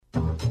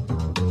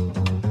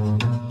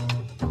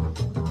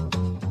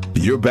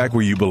You're back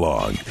where you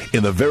belong,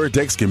 in the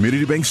Veritex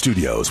Community Bank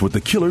Studios with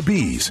the Killer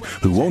Bees,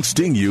 who won't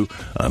sting you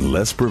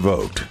unless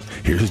provoked.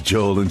 Here's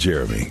Joel and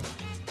Jeremy.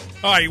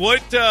 All right,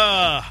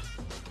 the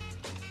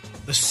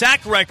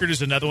sack record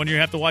is another one you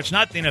have to watch.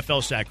 Not the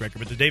NFL sack record,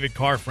 but the David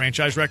Carr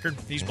franchise record.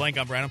 He's blank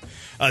on Branham.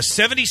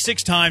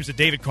 76 times that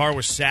David Carr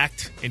was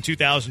sacked in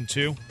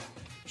 2002.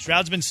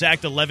 Stroud's been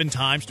sacked 11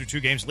 times through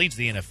 2 games, leads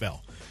the NFL.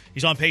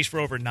 He's on pace for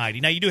over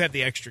 90. Now, you do have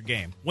the extra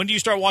game. When do you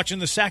start watching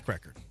the sack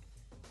record?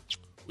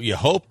 You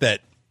hope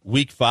that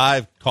week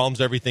 5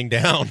 calms everything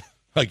down.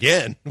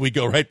 Again, we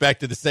go right back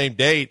to the same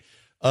date,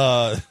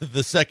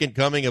 the second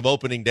coming of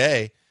opening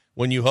day,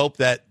 when you hope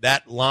that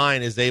that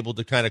line is able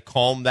to kind of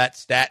calm that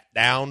stat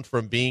down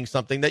from being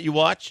something that you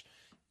watch.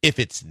 If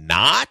it's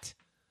not,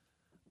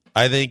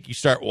 I think you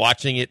start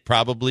watching it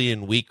probably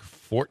in week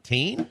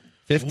 14,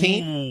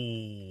 15.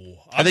 Ooh,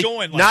 I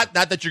think not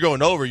that you're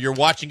going over. You're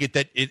watching it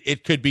that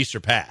it could be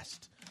surpassed.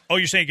 Oh,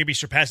 you're saying it could be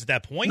surpassed at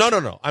that point?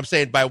 No. I'm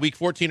saying by week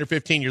 14 or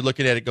 15, you're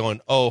looking at it going,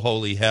 oh,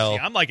 holy hell. See,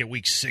 I'm like at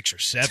week 6 or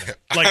 7.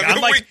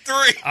 I'm like week 3.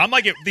 I'm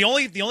like the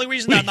only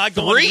reason I'm not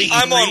going week 3.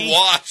 I'm on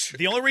watch.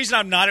 The only reason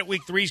I'm not at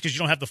week 3 is because you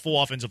don't have the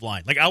full offensive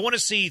line. Like, I want to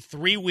see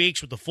 3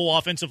 weeks with the full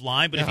offensive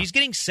line, but if he's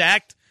getting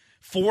sacked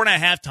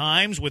 4.5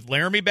 times with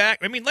Laramie back.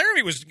 I mean,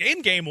 Laramie was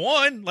in game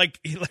 1. Like,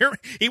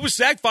 he was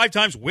sacked 5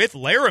 times with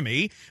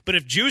Laramie. But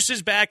if Juice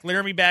is back,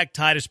 Laramie back,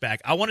 Titus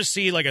back, I want to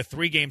see like a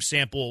 3-game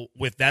sample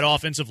with that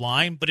offensive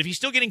line. But if he's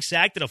still getting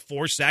sacked at a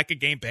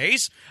 4-sack-a-game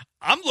pace,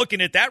 I'm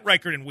looking at that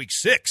record in week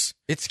 6.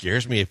 It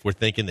scares me if we're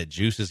thinking that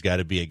Juice has got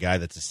to be a guy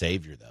that's a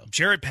savior, though.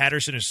 Jared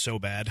Patterson is so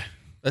bad.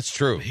 That's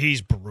true.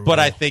 He's brutal. But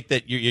I think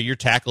that your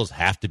tackles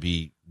have to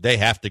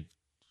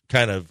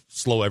kind of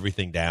slow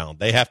everything down.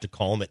 They have to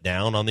calm it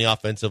down on the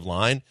offensive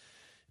line.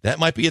 That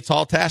might be a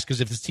tall task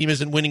because if this team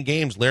isn't winning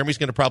games, Laramie's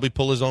going to probably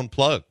pull his own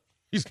plug.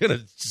 He's going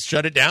to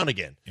shut it down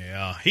again.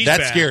 Yeah,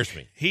 that scares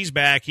me. He's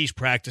back. He's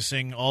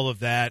practicing all of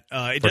that.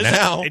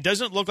 It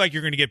doesn't look like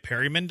you're going to get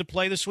Perryman to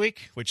play this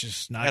week, which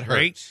is not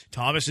great. Hurts.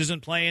 Thomas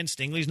isn't playing.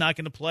 Stingley's not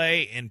going to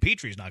play, and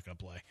Petrie's not going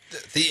to play.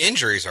 The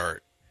injuries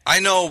are. I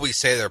know we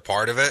say they're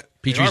part of it.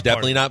 Petrie's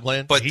definitely not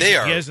playing, but he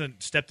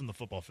hasn't stepped on the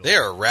football field. They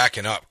are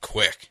racking up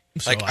quick.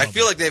 So I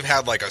feel like they've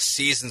had like a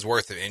season's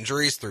worth of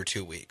injuries through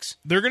 2 weeks.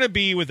 They're going to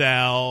be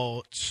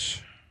without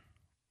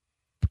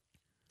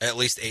at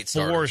least 8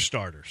 4 starters.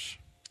 starters.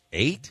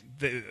 8?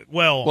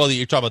 Well,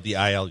 you're talking about the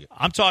IL.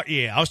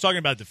 I was talking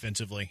about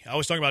defensively. I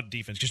was talking about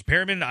defense because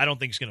Perryman, I don't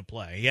think is going to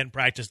play. He hadn't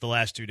practiced the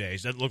last 2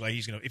 days. Doesn't look like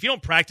he's going to. If you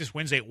don't practice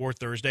Wednesday or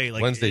Thursday,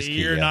 like Wednesday's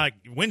key, not.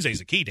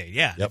 Wednesday's a key day.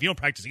 Yeah. Yep. If you don't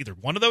practice either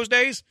one of those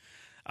days,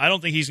 I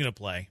don't think he's going to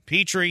play.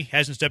 Petrie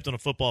hasn't stepped on a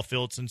football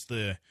field since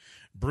the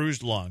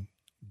bruised lung.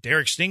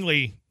 Derek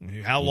Stingley,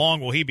 how long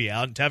will he be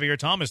out? And Tavier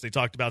Thomas, they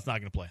talked about, is not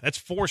going to play. That's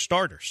 4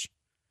 starters.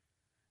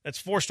 That's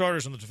 4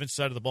 starters on the defensive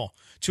side of the ball.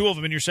 2 of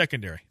them in your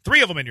secondary.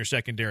 3 of them in your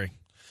secondary.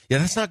 Yeah,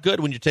 that's not good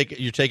when you're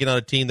taking on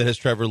a team that has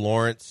Trevor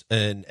Lawrence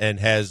and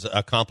has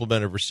a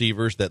complement of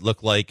receivers that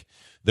look like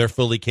they're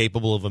fully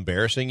capable of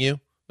embarrassing you.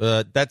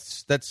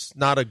 That's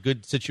not a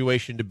good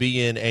situation to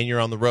be in, and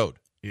you're on the road.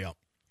 Yeah.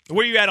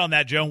 Where are you at on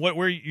that, Joe?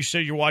 Where you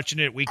said you're watching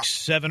it week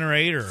 7 or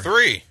 8 or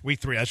 3? Week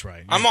 3, that's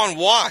right. I'm on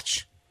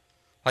watch.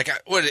 Like,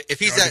 if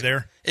he's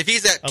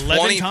at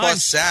 20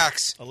 plus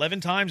sacks,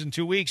 11 times in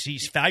 2 weeks.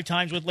 He's 5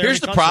 times with Larry. Here's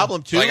the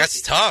problem too. Like,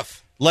 that's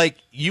tough. Like,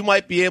 you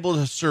might be able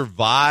to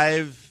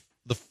survive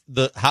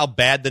the how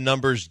bad the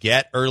numbers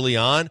get early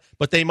on,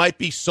 but that might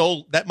be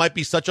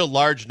such a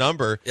large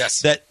number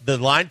that the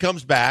line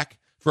comes back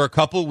for a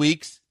couple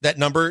weeks. That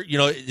number,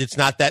 it's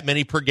not that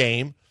many per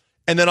game.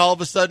 And then all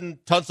of a sudden,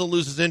 Tunsil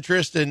loses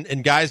interest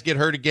and guys get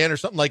hurt again or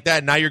something like that.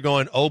 And now you're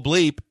going, oh,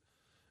 bleep.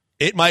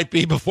 It might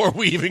be before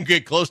we even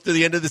get close to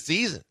the end of the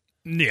season.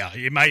 Yeah,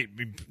 it might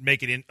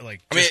make it in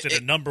at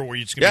a number where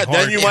it's going to be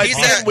hard. Then you might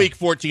be in week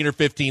 14 or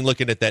 15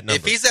 looking at that number.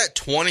 If he's at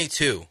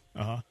 22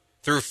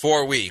 through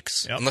 4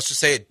 weeks, and let's just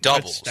say it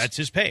doubles. That's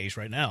his pace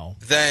right now.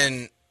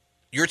 Then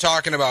you're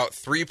talking about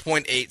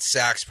 3.8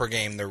 sacks per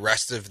game the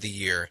rest of the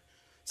year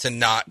to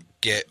not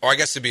get, or I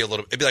guess it'd be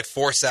like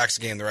 4 sacks a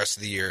game the rest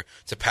of the year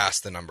to pass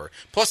the number.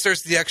 Plus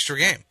there's the extra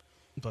game.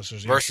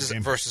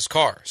 Versus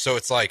Carr. So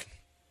it's like,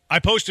 I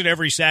posted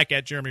every sack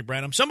at Jeremy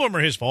Branham. Some of them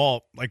are his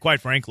fault,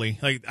 quite frankly.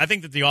 I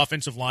think that the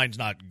offensive line's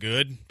not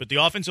good, but the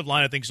offensive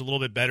line I think is a little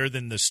bit better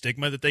than the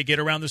stigma that they get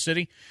around the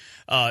city.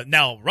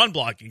 Now, run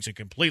blocking is a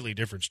completely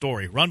different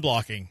story. Run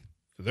blocking,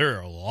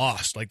 they're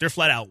lost. They're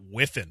flat out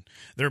whiffing.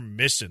 They're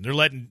missing.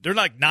 They're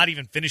not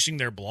even finishing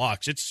their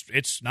blocks.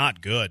 It's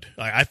not good.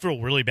 I feel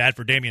really bad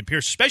for Dameon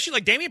Pierce,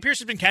 especially Dameon Pierce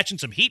has been catching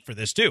some heat for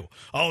this too.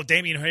 Oh,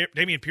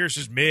 Dameon Pierce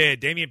is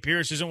mid. Dameon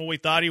Pierce isn't what we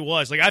thought he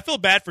was. I feel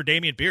bad for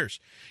Dameon Pierce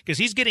because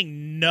he's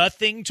getting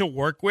nothing to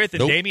work with,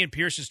 and Dameon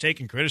Pierce is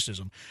taking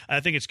criticism.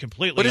 I think it's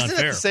completely unfair. But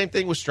isn't it the same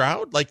thing with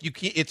Stroud?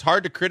 It's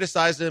hard to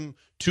criticize him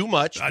too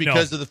much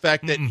because of the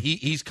fact that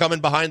he's coming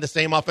behind the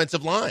same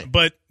offensive line.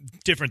 But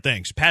different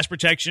things. Pass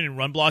protection and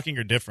run blocking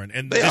are different.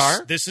 And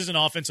this is an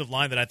offensive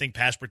line that I think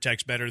pass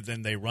protects better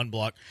than they run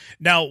block.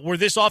 Now, where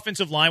this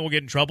offensive line will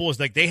get in trouble is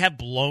like they have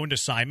blown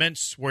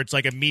assignments where it's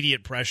like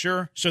immediate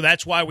pressure. So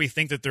that's why we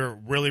think that they're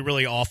really,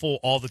 really awful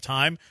all the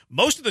time.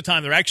 Most of the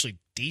time, they're actually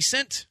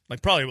decent,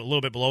 like probably a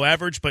little bit below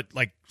average, but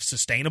like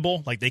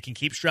sustainable. Like they can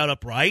keep Stroud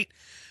upright.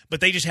 But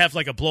they just have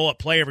like a blow-up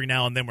play every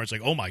now and then where it's like,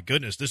 oh, my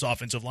goodness, this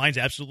offensive line's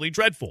absolutely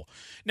dreadful.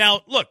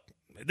 Now, look,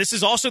 this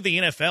is also the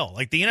NFL.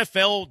 Like the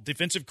NFL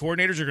defensive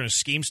coordinators are going to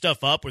scheme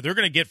stuff up where they're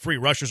going to get free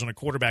rushers on a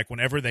quarterback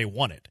whenever they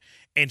want it.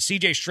 And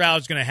C.J.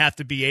 Stroud's going to have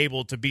to be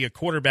able to be a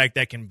quarterback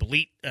that can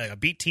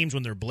beat teams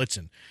when they're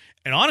blitzing.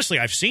 And honestly,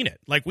 I've seen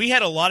it. Like we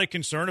had a lot of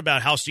concern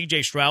about how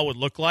C.J. Stroud would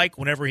look like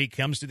whenever he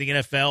comes to the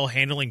NFL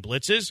handling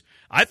blitzes.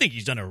 I think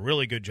he's done a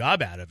really good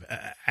job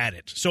at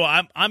it. So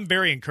I'm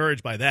very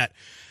encouraged by that.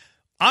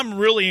 I'm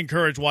really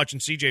encouraged watching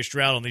C.J.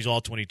 Stroud on these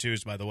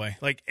all-22s, by the way.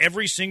 Like,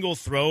 every single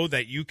throw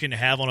that you can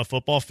have on a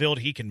football field,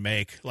 he can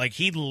make. Like,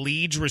 he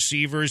leads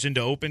receivers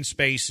into open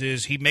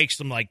spaces. He makes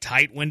them, like,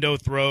 tight window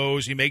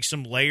throws. He makes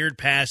some layered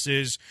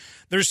passes.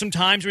 There's some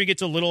times where he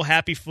gets a little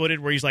happy-footed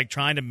where he's, like,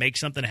 trying to make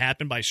something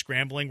happen by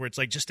scrambling, where it's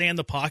like, just stay in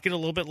the pocket a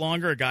little bit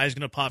longer. A guy's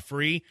going to pop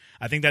free.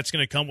 I think that's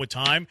going to come with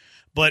time.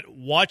 But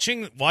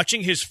watching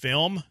his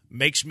film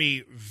makes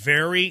me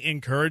very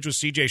encouraged with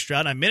C.J.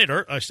 Stroud.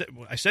 I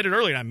said it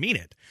earlier, and I mean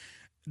it.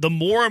 The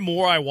more and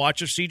more I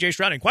watch of C.J.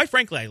 Stroud, and quite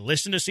frankly, I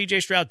listen to C.J.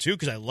 Stroud too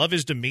because I love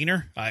his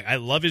demeanor. I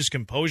love his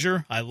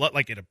composure. I love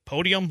like at a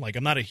podium. Like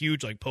I'm not a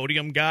huge like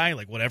podium guy,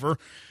 like whatever.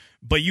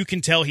 But you can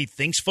tell he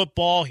thinks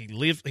football, he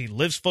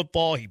lives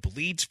football, he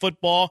bleeds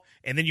football,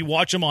 and then you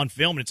watch him on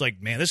film, and it's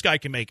like, man, this guy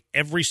can make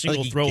every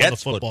single throw on the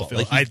football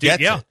field. Like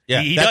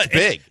he that's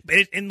big.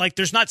 And like,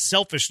 there's not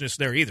selfishness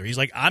there either. He's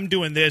like, I'm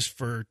doing this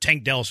for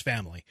Tank Dell's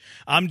family.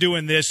 I'm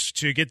doing this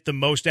to get the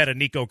most out of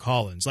Nico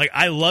Collins. Like,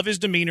 I love his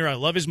demeanor, I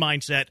love his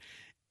mindset.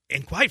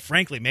 And quite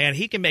frankly, man,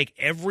 he can make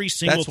every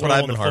single throw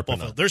on the football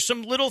field. There's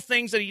some little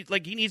things that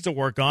he needs to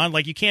work on.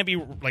 Like you can't be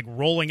like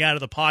rolling out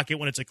of the pocket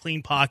when it's a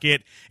clean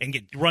pocket and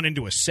run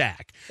into a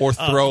sack or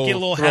get a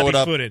little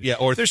happy-footed.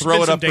 Or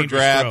throw it up for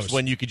grabs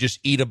when you could just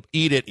eat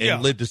it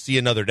and live to see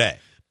another day.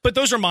 But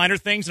those are minor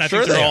things, and I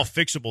think they're all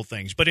fixable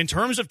things. But in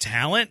terms of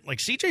talent, like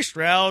C.J.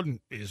 Stroud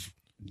is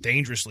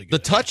dangerously good.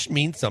 The touch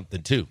means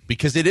something too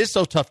because it is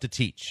so tough to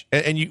teach.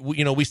 And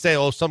we say,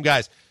 oh, some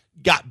guys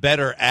got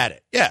better at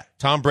it. Yeah,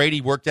 Tom Brady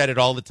worked at it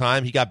all the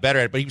time. He got better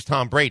at it, but he was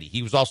Tom Brady.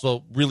 He was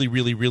also really,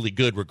 really, really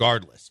good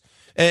regardless.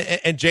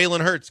 And Jalen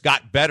Hurts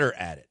got better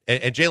at it.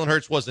 And Jalen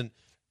Hurts wasn't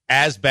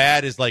as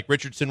bad as like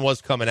Richardson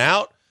was coming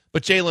out,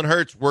 but Jalen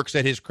Hurts works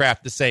at his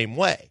craft the same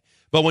way.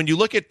 But when you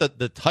look at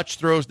the touch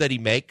throws that he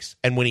makes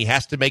and when he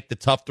has to make the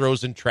tough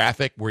throws in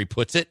traffic where he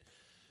puts it,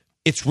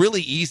 it's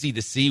really easy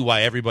to see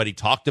why everybody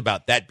talked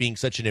about that being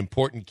such an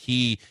important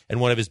key and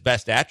one of his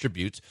best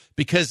attributes.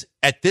 Because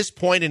at this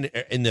point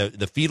in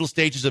the fetal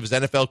stages of his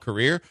NFL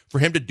career, for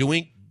him to do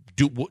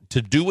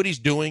what he's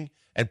doing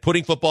and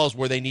putting footballs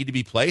where they need to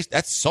be placed,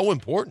 that's so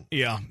important.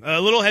 Yeah, a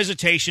little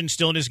hesitation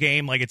still in his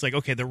game. Like it's like,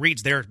 okay, the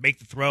read's there, make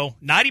the throw.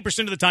 90%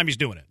 of the time he's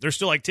doing it. There's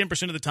still like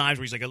 10% of the times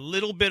where he's like a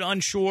little bit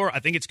unsure. I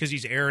think it's because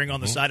he's erring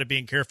on the side of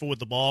being careful with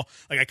the ball.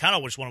 Like I kind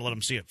of just want to let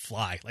him see it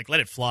fly. Like let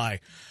it fly.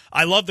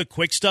 I love the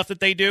quick stuff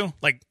that they do.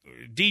 Like,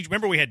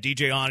 remember we had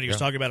DJ on and he was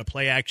talking about a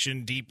play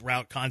action, deep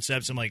route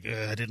concepts. I'm like,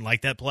 I didn't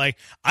like that play.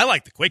 I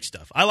like the quick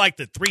stuff. I like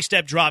the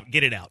 3-step drop,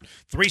 get it out.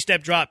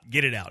 3-step drop,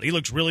 get it out. He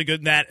looks really good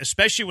in that,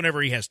 especially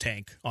whenever he has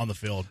Tank on the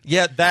field.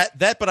 Yeah,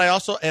 that. But I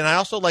also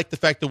like the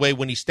fact the way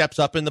when he steps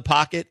up in the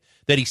pocket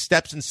that he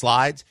steps and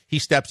slides. He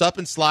steps up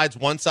and slides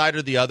one side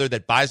or the other.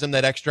 That buys him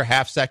that extra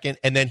half second,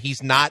 and then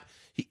he's not.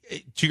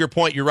 To your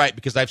point, you're right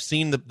because I've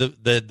seen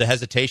the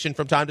hesitation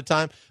from time to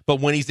time.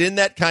 But when he's in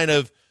that kind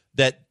of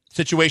that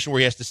situation where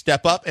he has to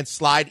step up and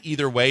slide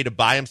either way to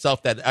buy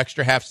himself that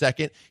extra half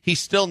second, he's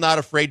still not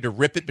afraid to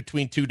rip it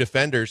between two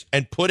defenders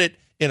and put it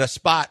in a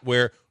spot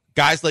where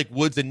guys like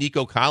Woods and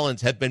Nico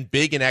Collins have been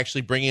big in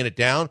actually bringing it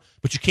down,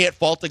 but you can't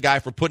fault the guy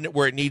for putting it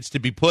where it needs to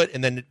be put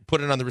and then put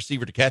it on the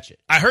receiver to catch it.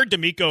 I heard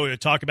D'Amico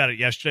talk about it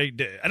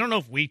yesterday. I don't know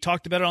if we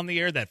talked about it on the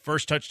air, that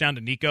first touchdown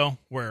to Nico,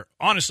 where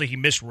honestly he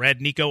misread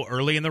Nico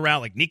early in the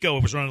route. Like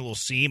Nico was running a little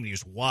seam and he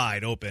was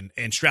wide open,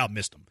 and Stroud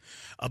missed him.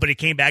 But he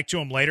came back to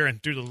him later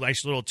and threw the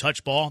nice little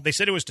touch ball. They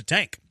said it was to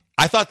Tank.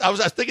 I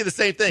was thinking the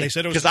same thing. They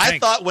said it was because I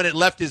thought when it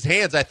left his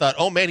hands, I thought,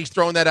 oh man, he's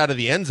throwing that out of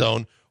the end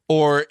zone.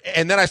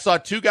 And then I saw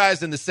two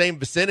guys in the same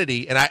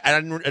vicinity, and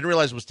I didn't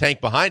realize it was Tank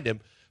behind him.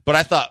 But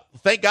I thought,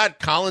 thank God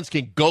Collins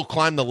can go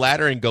climb the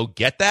ladder and go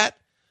get that.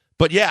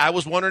 But yeah, I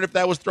was wondering if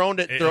that was thrown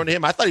to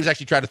him. I thought he was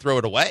actually trying to throw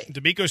it away.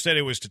 D'Amico said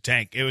it was to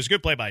Tank. It was a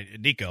good play by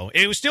Nico.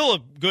 It was still a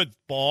good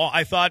ball,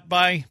 I thought,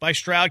 by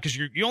Stroud, because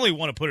you only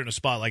want to put it in a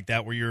spot like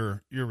that where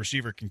your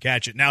receiver can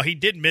catch it. Now, he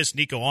did miss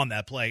Nico on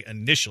that play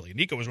initially.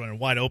 Nico was running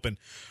wide open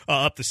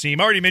up the seam.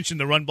 I already mentioned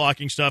the run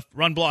blocking stuff.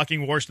 Run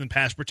blocking worse than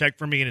pass protect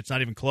for me, and it's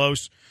not even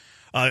close.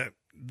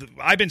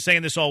 I've been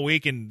saying this all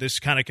week, and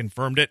this kind of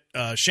confirmed it.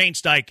 Shane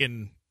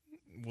Steichen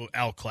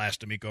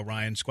outclassed DeMeco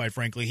Ryans, quite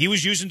frankly. He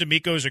was using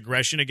DeMeco's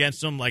aggression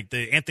against him, like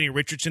the Anthony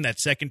Richardson, that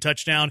second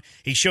touchdown.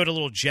 He showed a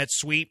little jet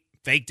sweep,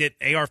 faked it.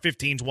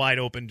 AR-15's wide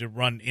open to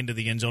run into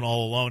the end zone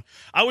all alone.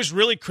 I was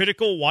really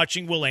critical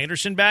watching Will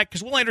Anderson back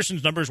because Will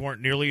Anderson's numbers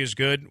weren't nearly as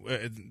good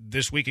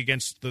this week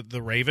against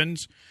the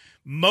Ravens.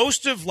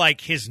 Most of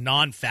like his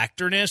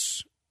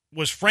non-factorness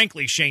was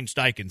frankly Shane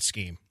Steichen's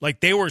scheme. Like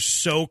they were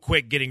so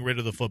quick getting rid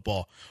of the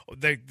football,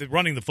 they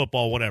running the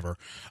football, whatever.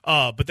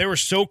 But they were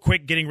so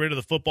quick getting rid of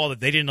the football that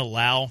they didn't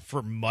allow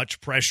for much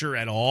pressure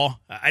at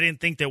all. I didn't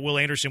think that Will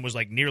Anderson was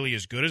like nearly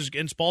as good as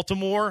against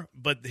Baltimore,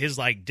 but his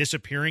like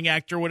disappearing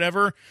act or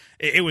whatever,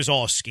 it was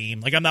all scheme.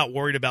 Like I'm not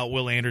worried about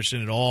Will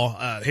Anderson at all.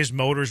 His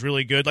motor's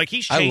really good. Like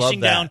he's chasing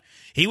down.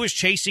 He was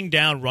chasing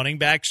down running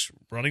backs,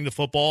 running the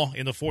football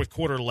in the fourth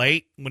quarter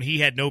late when he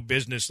had no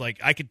business. Like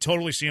I could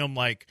totally see him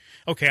like,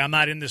 okay, I'm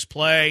not in this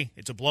play.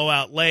 It's a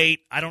blowout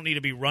late. I don't need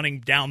to be running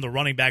down the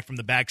running back from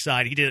the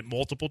backside. He did it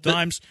multiple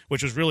times,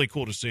 which was really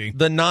cool to see.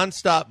 The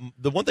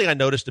one thing I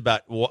noticed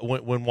about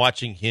when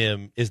watching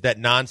him is that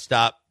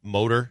nonstop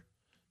motor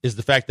is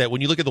the fact that when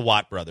you look at the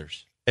Watt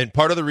brothers, and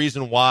part of the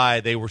reason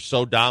why they were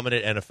so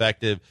dominant and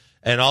effective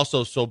and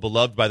also so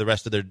beloved by the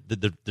rest of their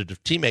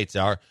teammates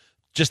are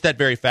just that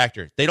very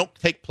factor. They don't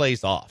take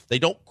plays off. They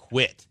don't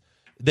quit.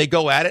 They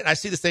go at it. And I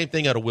see the same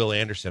thing out of Will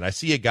Anderson. I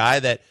see a guy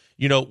that,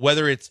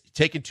 whether it's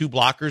taking two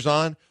blockers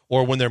on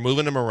or when they're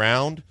moving him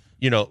around,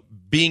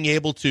 being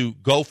able to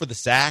go for the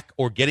sack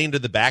or getting into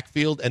the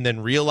backfield and then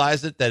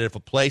realize it that if a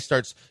play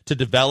starts to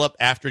develop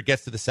after it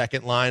gets to the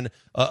second line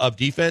of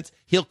defense,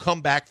 he'll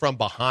come back from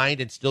behind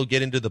and still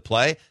get into the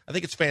play. I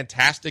think it's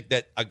fantastic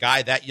that a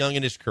guy that young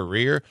in his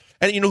career,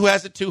 and who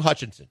has it too?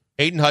 Hutchinson.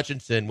 Aiden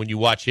Hutchinson, when you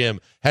watch him,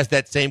 has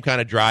that same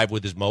kind of drive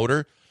with his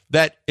motor.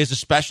 That is a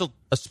special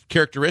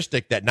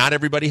characteristic that not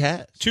everybody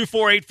has.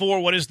 2484,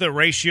 what is the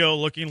ratio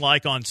looking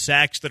like on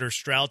sacks that are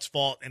Stroud's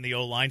fault and the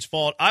O-line's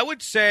fault? I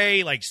would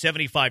say like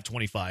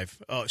 75-25.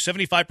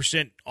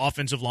 75%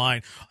 offensive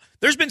line.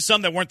 There's been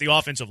some that weren't the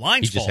offensive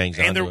line's fault. Hangs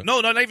on to it.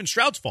 No, not even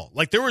Stroud's fault.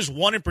 Like there was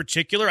one in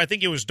particular, I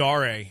think it was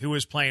Dare, who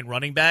was playing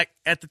running back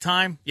at the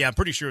time. Yeah, I'm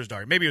pretty sure it was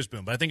Dare. Maybe it was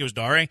Boone, but I think it was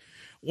Dare.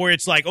 Where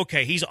it's like,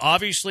 okay, he's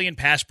obviously in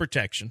pass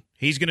protection.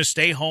 He's going to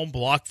stay home,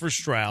 block for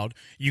Stroud.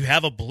 You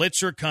have a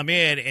blitzer come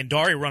in, and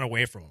Dare run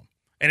away from him.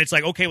 And it's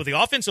like, okay, well,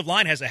 the offensive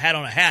line has a hat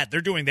on a hat.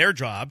 They're doing their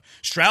job.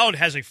 Stroud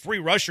has a free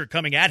rusher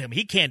coming at him.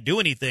 He can't do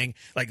anything.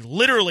 Like,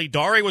 literally,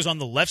 Dare was on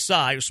the left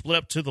side, was split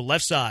up to the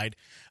left side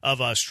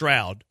of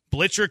Stroud.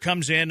 Blitzer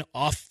comes in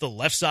off the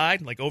left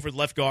side, like over the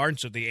left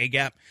guard, so the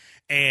A-gap,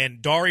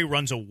 and Dare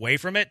runs away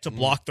from it to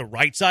block the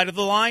right side of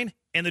the line.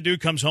 And the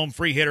dude comes home,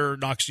 free hitter,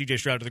 knocks C.J.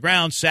 Stroud to the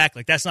ground, sack.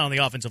 Like, that's not on the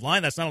offensive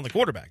line. That's not on the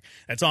quarterback.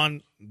 That's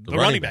on the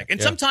running back.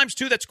 And sometimes,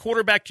 too, that's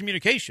quarterback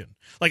communication.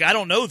 Like, I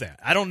don't know that.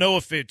 I don't know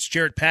if it's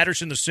Jarrett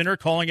Patterson, the center,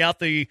 calling out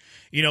the,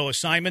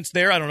 assignments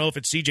there. I don't know if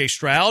it's C.J.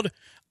 Stroud.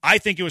 I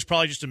think it was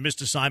probably just a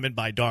missed assignment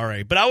by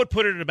Dare. But I would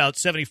put it at about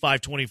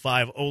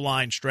 75-25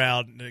 O-line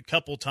Stroud a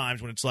couple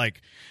times when it's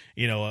like,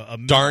 a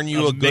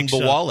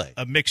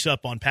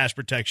mix-up on pass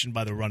protection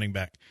by the running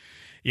back.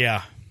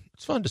 Yeah.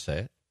 It's fun to say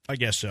it. I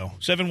guess so.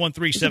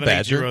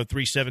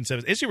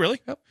 713-780-3777. Is he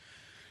really? Yep.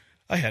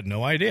 I had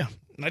no idea.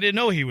 I didn't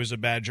know he was a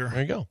Badger.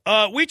 There you go.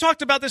 We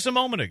talked about this a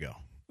moment ago.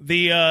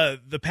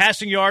 The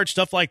passing yard,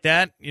 stuff like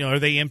that, are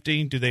they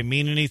empty? Do they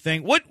mean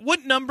anything? What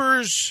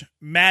numbers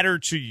matter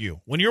to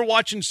you when you're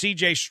watching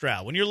C.J.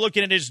 Stroud, when you're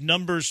looking at his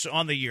numbers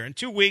on the year? In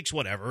 2 weeks,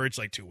 whatever, it's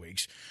like 2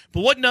 weeks.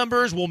 But what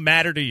numbers will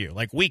matter to you?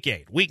 Like week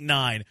 8, week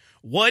 9,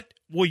 what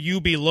will you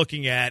be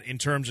looking at in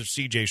terms of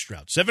C.J.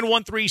 Stroud?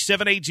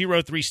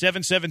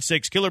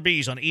 713-780-3776, Killer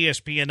Bees on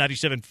ESPN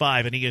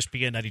 97.5 and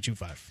ESPN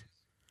 92.5.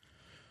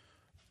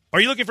 Are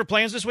you looking for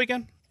plans this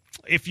weekend?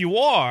 If you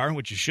are,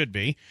 which you should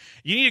be,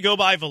 you need to go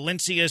by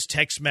Valencia's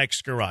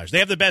Tex-Mex Garage. They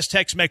have the best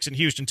Tex-Mex in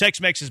Houston.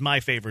 Tex-Mex is my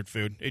favorite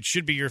food. It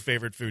should be your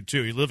favorite food,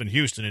 too. You live in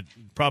Houston, it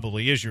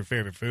probably is your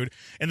favorite food.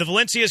 And the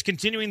Valencia's,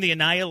 continuing the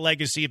Anaya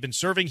legacy, have been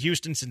serving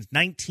Houston since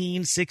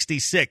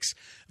 1966.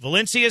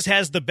 Valencia's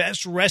has the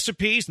best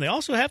recipes, and they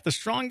also have the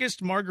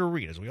strongest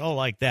margaritas. We all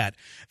like that.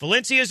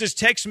 Valencia's is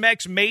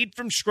Tex-Mex made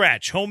from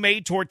scratch.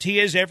 Homemade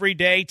tortillas every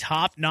day,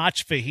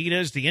 top-notch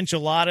fajitas. The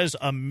enchiladas,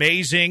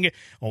 amazing.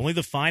 Only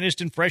the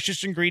finest and freshest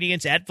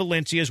ingredients at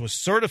Valencia's with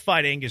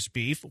certified Angus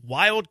beef,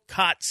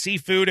 wild-caught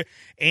seafood,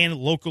 and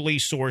locally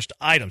sourced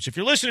items. If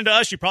you're listening to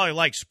us, you probably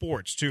like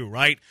sports too,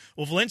 right?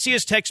 Well,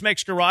 Valencia's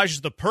Tex-Mex Garage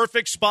is the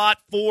perfect spot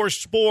for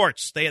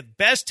sports. They have the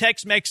best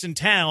Tex-Mex in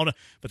town,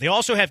 but they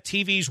also have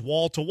TVs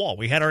wall-to-wall.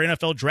 We had our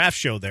NFL draft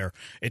show there.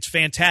 It's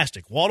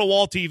fantastic.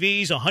 Wall-to-wall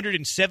TVs,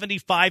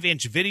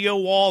 175-inch video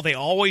wall. They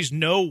always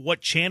know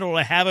what channel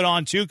to have it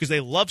on, too, because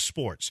they love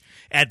sports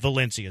at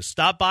Valencia's.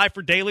 Stop by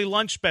for daily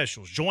lunch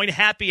specials. Join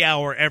happy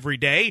hour every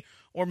day,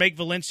 or make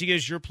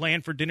Valencia's your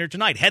plan for dinner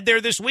tonight. Head there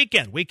this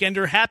weekend.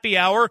 Weekender happy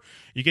hour.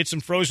 You get some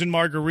frozen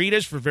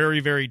margaritas for very,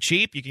 very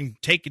cheap. You can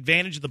take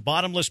advantage of the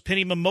bottomless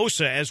penny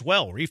mimosa as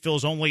well.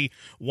 Refills only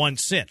 1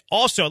 cent.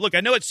 Also, look, I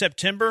know it's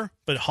September,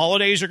 but but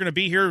holidays are going to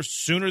be here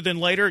sooner than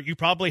later. You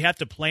probably have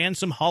to plan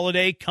some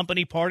holiday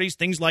company parties,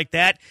 things like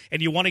that,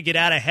 and you want to get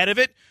out ahead of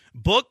it.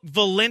 Book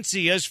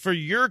Valencia's for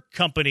your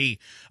company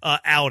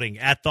outing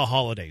at the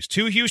holidays.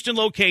 2 Houston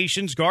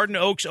locations, Garden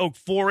Oaks, Oak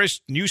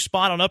Forest, new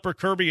spot on Upper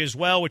Kirby as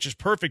well, which is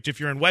perfect if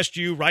you're in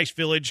Westview, Rice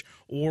Village,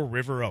 or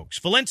River Oaks.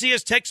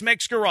 Valencia's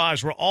Tex-Mex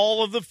Garage, where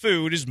all of the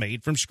food is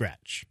made from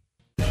scratch.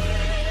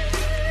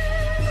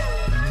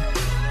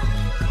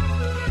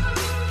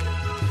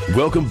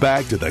 Welcome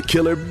back to the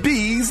Killer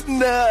Bees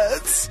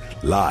Nuts.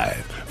 Live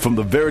from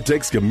the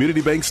Veritex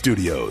Community Bank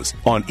Studios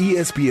on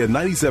ESPN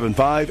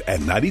 97.5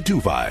 and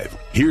 92.5.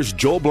 Here's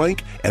Joel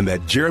Blank and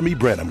that Jeremy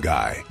Branham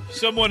guy.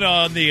 Someone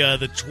on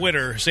the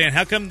Twitter saying,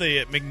 how come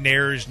the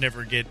McNairs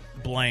never get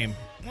blame?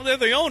 Well, they're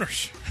the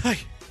owners.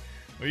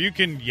 Well, you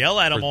can yell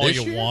at them all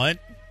you want.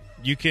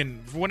 You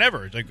can,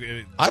 whenever. Like,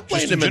 I've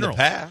blamed them in the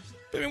past.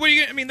 I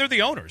mean, they're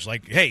the owners.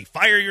 Like, hey,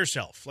 fire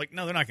yourself. Like,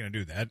 no, they're not going to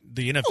do that.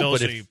 The NFL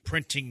is a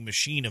printing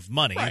machine of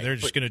money. Right, they're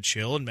just going to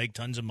chill and make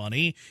tons of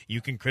money.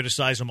 You can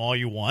criticize them all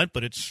you want,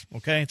 but it's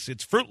okay.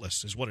 It's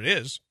fruitless, is what it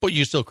is. But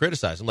you still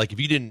criticize them. Like,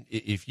 and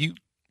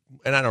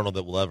I don't know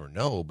that we'll ever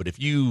know, but if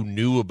you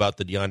knew about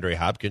the DeAndre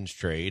Hopkins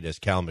trade as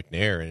Cal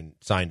McNair and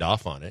signed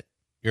off on it,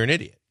 you're an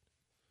idiot.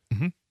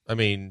 Mm-hmm. I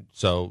mean,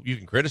 so you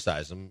can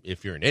criticize them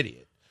if you're an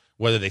idiot,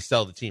 whether they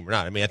sell the team or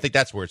not. I mean, I think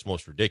that's where it's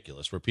most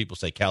ridiculous, where people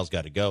say Cal's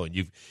got to go and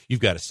you've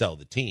got to sell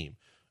the team.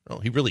 No,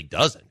 he really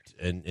doesn't.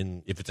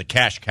 And if it's a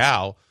cash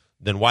cow,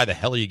 then why the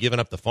hell are you giving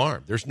up the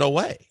farm? There's no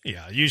way.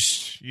 Yeah, you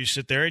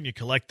sit there and you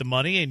collect the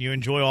money and you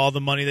enjoy all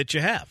the money that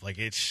you have. Like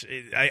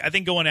I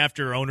think going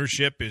after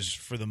ownership is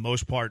for the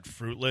most part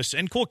fruitless.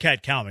 And cool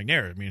cat Cal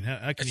McNair. I mean,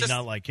 how can you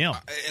not like him?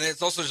 And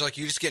it's also just like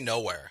you just get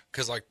nowhere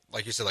because like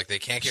you said, like they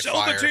can't get Sell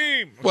fired. The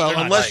team. Well,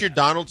 unless you're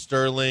Donald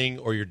Sterling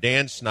or you're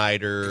Dan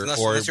Snyder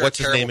or what's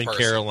his name in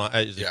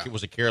Carolina?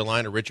 Was it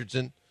Carolina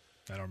Richardson?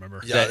 I don't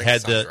remember. Yeah,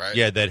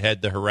 that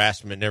had the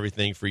harassment and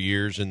everything for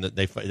years, and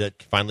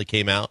that finally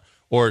came out.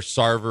 Or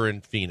Sarver in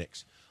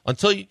Phoenix.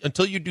 Until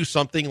you do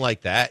something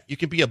like that, you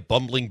can be a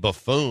bumbling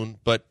buffoon,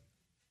 but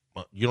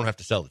you don't have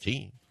to sell the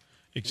team.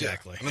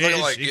 Exactly. Yeah. I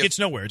mean, it gets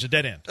nowhere. It's a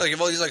dead end. Like you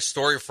have all these like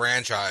story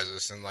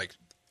franchises, and like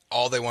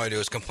all they want to do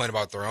is complain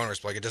about their owners,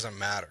 but like it doesn't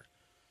matter.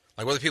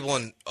 Like what are the people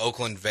in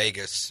Oakland,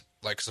 Vegas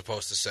like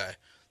supposed to say?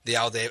 The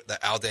Al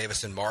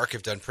Davis and Mark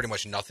have done pretty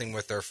much nothing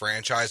with their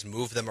franchise,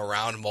 moved them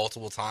around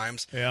multiple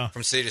times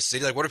from city to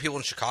city. Like, what are people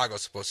in Chicago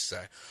supposed to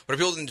say? What are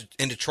people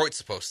in Detroit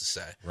supposed to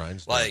say?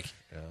 Like,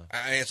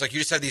 I mean, it's like you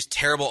just have these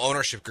terrible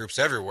ownership groups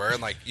everywhere,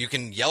 and like you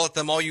can yell at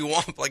them all you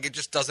want, but like it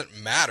just doesn't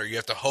matter. You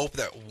have to hope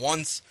that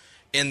once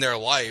in their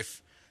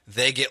life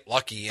they get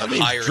lucky and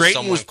hire Drayton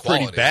someone was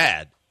quality. Pretty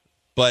bad,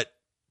 but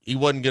he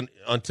wasn't going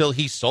until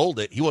he sold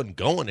it. He wasn't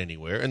going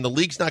anywhere, and the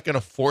league's not going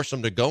to force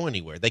him to go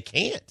anywhere. They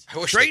can't. I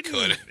wish Drayton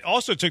they could.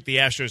 Also took the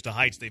Astros to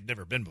heights they've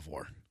never been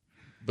before.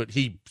 But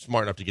he's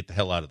smart enough to get the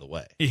hell out of the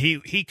way.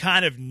 He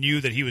kind of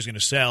knew that he was going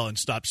to sell and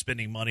stop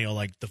spending money on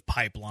like the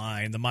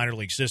pipeline, the minor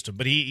league system.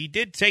 But he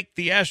did take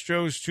the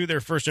Astros to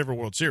their first ever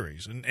World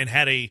Series and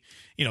had a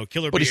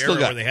killer bee era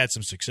where they had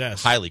some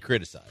success. Highly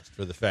criticized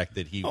for the fact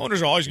that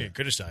owners are always going to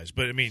criticize,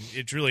 but I mean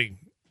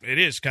it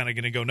is kind of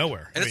going to go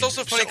nowhere. And it's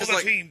also funny because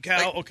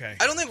okay.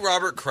 I don't think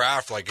Robert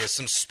Kraft is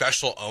some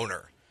special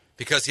owner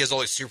because he has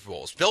all these Super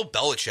Bowls. Bill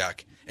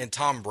Belichick and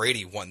Tom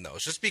Brady won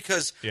those just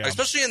because,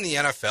 especially in the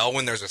NFL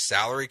when there's a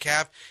salary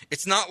cap,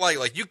 it's not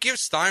like you give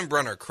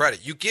Steinbrenner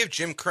credit. You give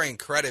Jim Crane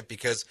credit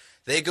because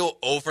they go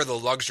over the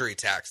luxury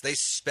tax. They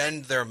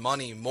spend their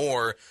money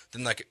more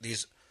than like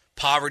these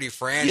poverty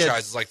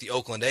franchises like the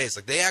Oakland A's.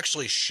 Like they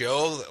actually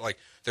show that like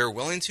they're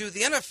willing to.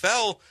 The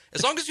NFL,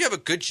 as long as you have a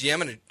good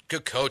GM and a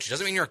good coach, it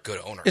doesn't mean you're a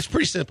good owner. It's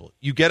pretty simple.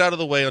 You get out of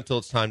the way until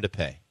it's time to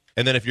pay.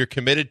 And then if you're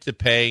committed to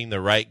paying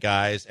the right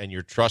guys and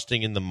you're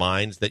trusting in the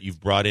minds that you've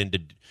brought in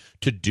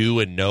to do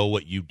and know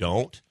what you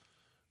don't,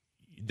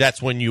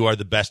 that's when you are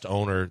the best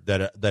owner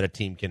that a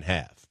team can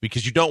have.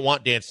 Because you don't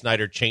want Dan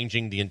Snyder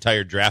changing the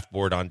entire draft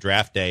board on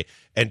draft day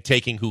and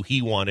taking who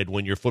he wanted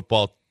when your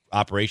football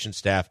operations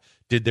staff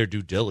did their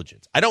due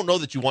diligence. I don't know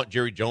that you want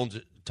Jerry Jones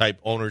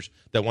type owners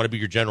that want to be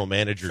your general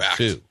manager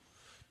too.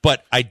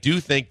 But I do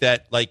think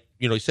that, like,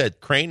 he said,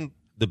 Crane,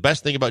 the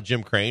best thing about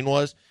Jim Crane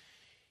was,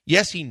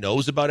 yes, he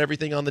knows about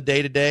everything on the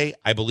day-to-day.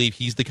 I believe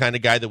he's the kind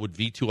of guy that would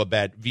veto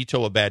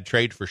a bad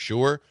trade for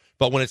sure.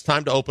 But when it's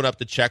time to open up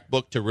the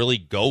checkbook to really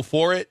go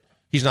for it,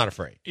 he's not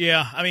afraid.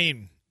 Yeah, I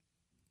mean,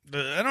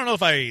 I don't know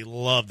if I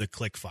love the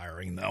Click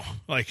firing, though.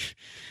 Like,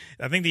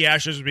 I think the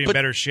Astros would be in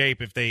better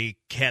shape if they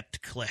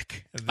kept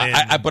Click than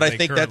but I they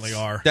think currently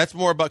are. That's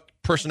more about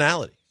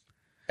personality.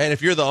 And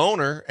if you're the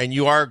owner and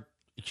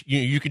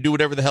you can do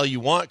whatever the hell you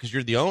want because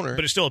you're the owner.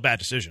 But it's still a bad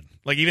decision.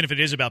 Like, even if it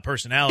is about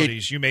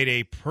personalities, you made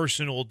a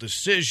personal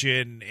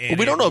decision. And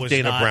we don't know if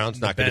Dana Brown's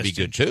not going to be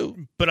good,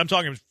 too. But I'm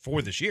talking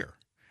for this year.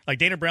 Like,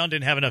 Dana Brown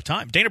didn't have enough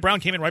time. Dana Brown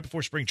came in right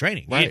before spring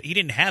training. Right. He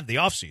didn't have the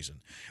offseason.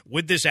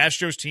 Would this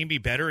Astros team be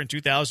better in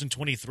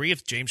 2023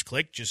 if James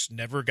Click just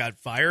never got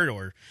fired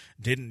or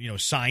didn't,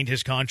 signed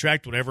his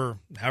contract, however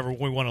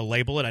we want to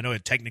label it? I know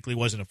it technically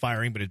wasn't a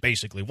firing, but it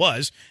basically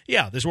was.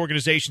 Yeah, this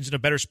organization's in a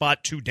better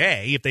spot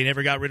today if they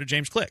never got rid of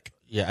James Click.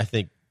 Yeah, I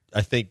think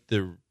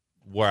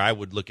where I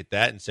would look at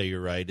that and say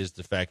you're right is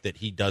the fact that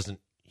he doesn't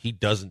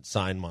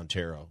sign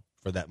Montero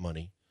for that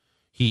money.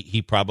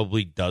 He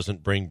probably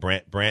doesn't bring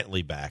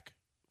Brantley back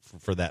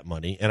for that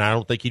money, and I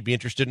don't think he'd be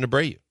interested in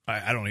Abreu.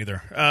 I don't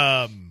either.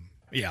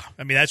 Yeah,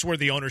 I mean, that's where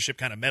the ownership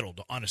kind of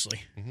meddled,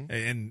 honestly. Mm-hmm.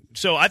 And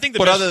so I think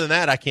other than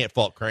that, I can't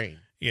fault Crane.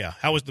 Yeah,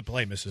 how was the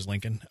play, Mrs.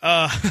 Lincoln?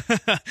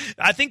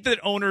 I think that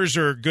owners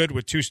are good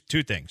with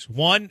two things.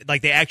 One,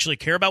 like, they actually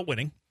care about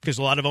winning, because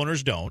a lot of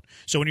owners don't.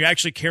 So when you're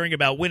actually caring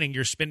about winning,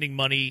 you're spending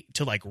money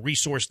to, like,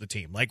 resource the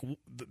team. Like,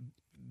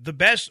 the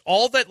best,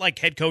 all that, like,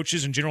 head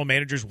coaches and general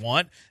managers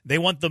want, they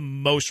want the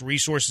most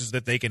resources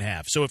that they can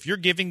have. So if you're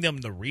giving them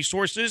the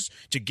resources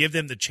to give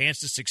them the chance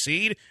to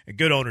succeed,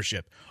 good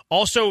ownership.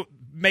 Also,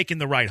 making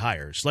the right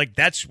hires. Like,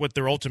 that's what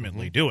they're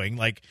ultimately doing.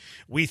 Like,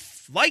 we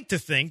like to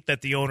think that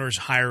the owner's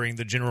hiring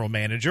the general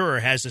manager or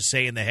has a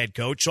say in the head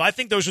coach. So I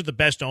think those are the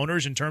best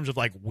owners in terms of,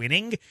 like,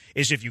 winning,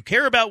 is if you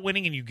care about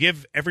winning and you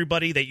give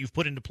everybody that you've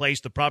put into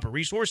place the proper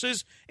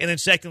resources. And then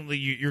secondly,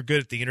 you're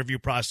good at the interview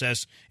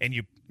process, and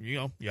you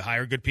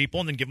hire good people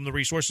and then give them the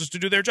resources to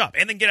do their job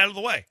and then get out of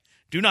the way.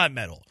 Do not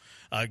meddle.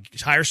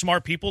 Hire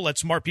smart people. Let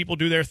smart people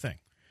do their thing.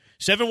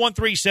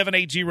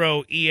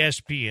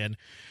 713-780-ESPN.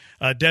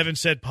 Devin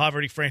said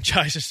poverty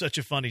franchise is such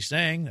a funny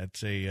saying.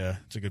 That's a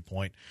good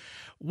point.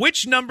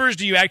 Which numbers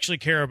do you actually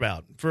care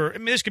about?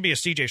 This could be a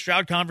C.J.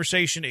 Stroud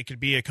conversation. It could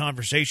be a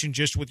conversation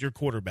just with your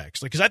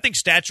quarterbacks. Because I think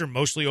stats are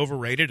mostly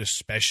overrated,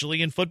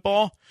 especially in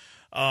football.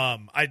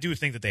 I do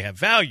think that they have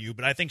value,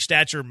 but I think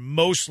stats are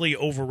mostly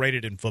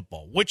overrated in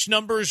football. Which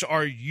numbers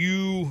are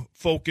you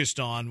focused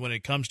on when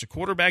it comes to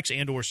quarterbacks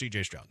and or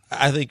C.J. Stroud?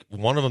 I think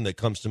one of them that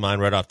comes to mind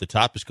right off the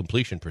top is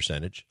completion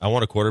percentage. I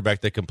want a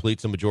quarterback that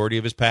completes the majority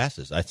of his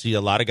passes. I see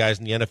a lot of guys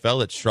in the NFL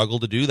that struggle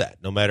to do that,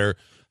 no matter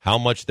how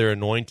much they're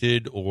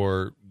anointed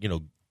or,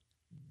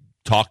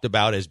 talked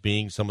about as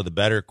being some of the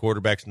better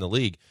quarterbacks in the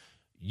league.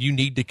 You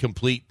need to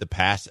complete the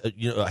pass,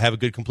 have a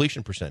good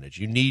completion percentage.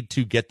 You need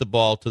to get the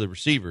ball to the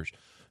receivers.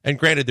 And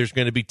granted, there's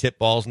going to be tip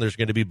balls and there's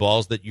going to be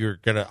balls that you're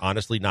going to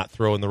honestly not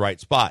throw in the right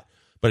spot.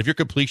 But if your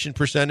completion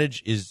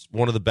percentage is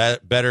one of the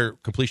better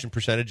completion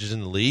percentages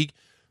in the league,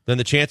 then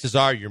the chances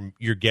are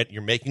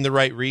you're making the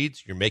right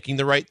reads, you're making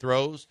the right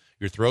throws,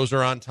 your throws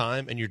are on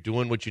time, and you're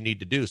doing what you need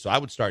to do. So I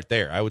would start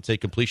there. I would say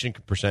completion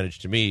percentage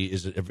to me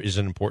is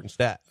an important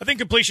stat. I think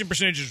completion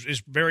percentage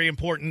is very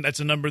important.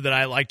 That's a number that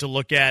I like to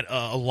look at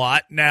a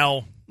lot.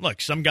 Now, look,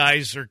 some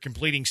guys are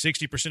completing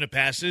 60% of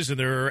passes and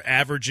they're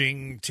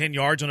averaging 10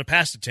 yards on a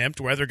pass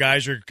attempt, where other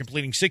guys are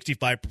completing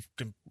 65%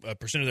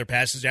 of their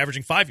passes,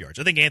 averaging 5 yards.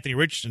 I think Anthony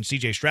Richardson,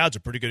 C.J. Stroud's a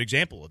pretty good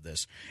example of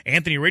this.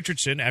 Anthony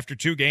Richardson, after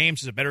 2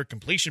 games, has a better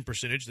completion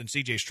percentage than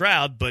C.J.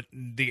 Stroud, but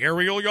the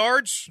aerial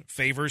yards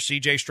favor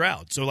C.J.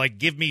 Stroud. So, like,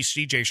 give me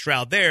C.J.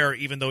 Stroud there,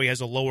 even though he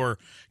has a lower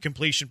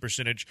completion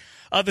percentage.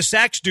 The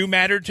sacks do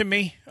matter to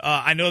me.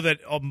 I know that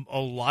a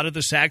lot of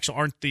the sacks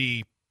aren't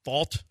the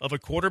fault of a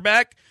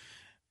quarterback,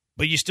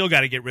 but you still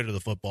got to get rid of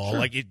the football.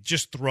 Sure.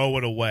 Just throw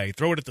it away.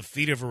 Throw it at the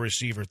feet of a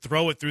receiver.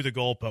 Throw it through the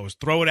goalpost.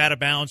 Throw it out of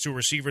bounds to a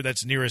receiver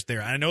that's nearest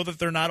there. I know that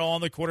they're not all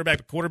on the quarterback,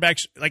 but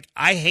quarterbacks,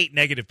 I hate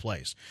negative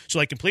plays.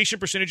 So, completion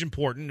percentage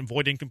important,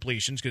 avoid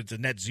incompletions because it's a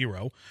net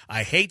 0.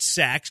 I hate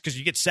sacks because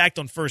you get sacked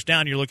on first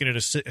down, you're looking at a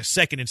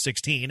 2nd and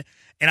 16.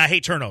 And I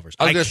hate turnovers.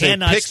 I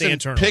cannot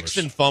stand turnovers. Picks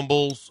and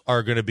fumbles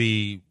are going to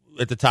be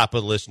at the top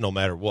of the list no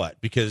matter what,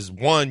 because,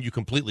 one, you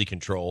completely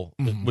control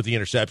with the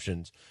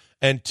interceptions.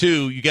 And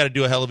 2, you got to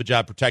do a hell of a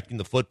job protecting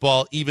the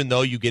football, even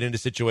though you get into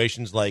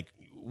situations like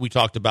we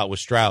talked about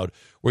with Stroud,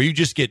 where you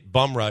just get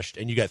bum rushed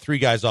and you got 3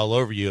 guys all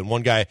over you, and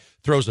one guy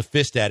throws a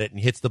fist at it and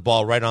hits the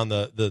ball right on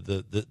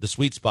the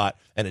sweet spot,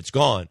 and it's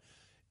gone.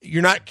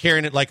 You're not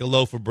carrying it like a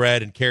loaf of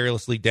bread and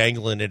carelessly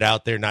dangling it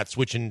out there, not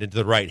switching it into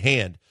the right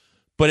hand.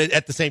 But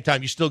at the same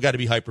time, you still got to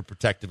be hyper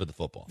protective of the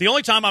football. The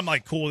only time I'm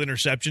cool with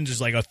interceptions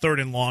is a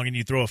 3rd and long, and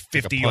you throw a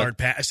 50-yard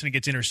pass and it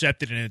gets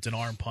intercepted and it's an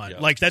arm punt.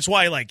 Yeah. That's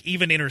why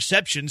even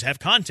interceptions have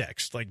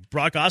context.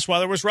 Brock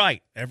Osweiler was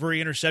right.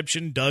 Every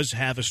interception does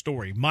have a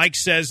story. Mike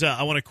says,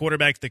 "I want a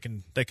quarterback that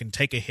can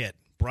take a hit."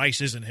 Bryce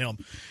isn't him.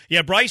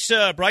 Yeah, Bryce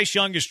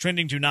Young is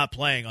trending to not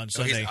playing on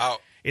Sunday. He's out.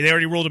 They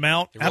already ruled him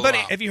out.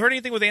 Have you heard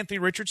anything with Anthony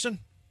Richardson?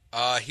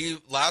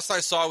 Last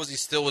I saw was he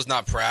still was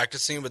not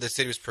practicing, but they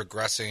said he was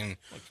progressing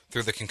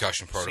through the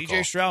concussion protocol.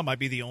 C.J. Stroud might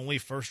be the only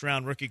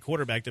first-round rookie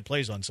quarterback that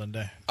plays on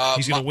Sunday.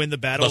 He's going to win the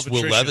battle of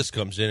attrition. Will Levis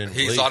comes in and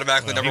he's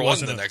automatically number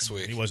 1 the next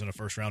week. He wasn't a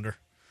first-rounder.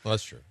 Well,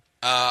 that's true.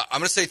 I'm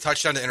going to say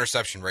touchdown to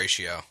interception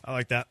ratio. I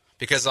like that.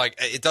 Because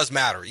it does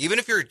matter. Even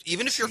if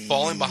you're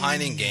falling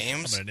behind in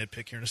games. I'm going to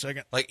nitpick here in a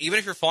second. Even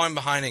if you're falling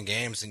behind in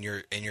games and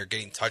you're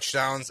getting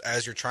touchdowns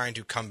as you're trying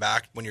to come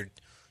back when you're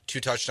 2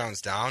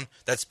 touchdowns down,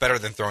 that's better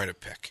than throwing a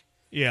pick.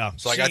 Yeah.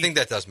 So I think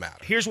that does matter.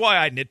 Here's why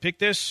I nitpick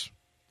this.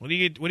 What do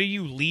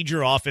you lead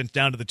your offense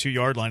down to the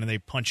 2-yard line and they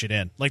punch it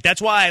in? Like,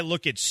 that's why I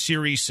look at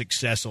series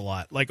success a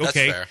lot. Like,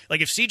 okay,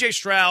 like if C.J.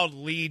 Stroud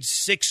leads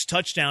 6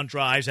 touchdown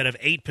drives out of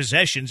 8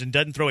 possessions and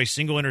doesn't throw a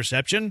single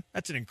interception,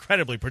 that's an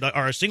incredibly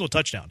or a single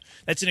touchdown.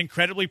 That's an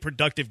incredibly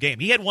productive game.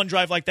 He had one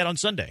drive like that on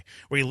Sunday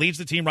where he leads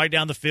the team right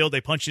down the field.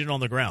 They punch it in on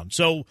the ground.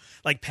 So,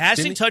 like,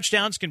 passing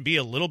touchdowns can be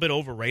a little bit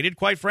overrated,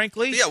 quite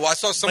frankly. Yeah, well, I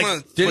saw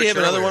someone. Did he have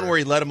another one where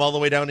he led him all the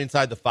way down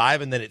inside the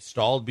 5 and then it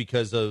stalled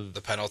because of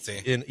the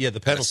penalty? The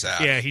penalty.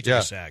 Yeah, he took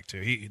a sack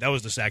too. That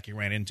was the sack he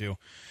ran into.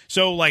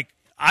 So, like,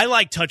 I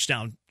like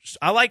touchdown.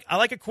 I like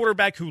a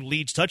quarterback who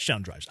leads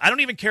touchdown drives. I don't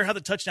even care how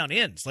the touchdown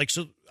ends. Like,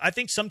 so I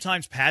think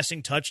sometimes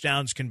passing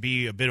touchdowns can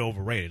be a bit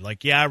overrated.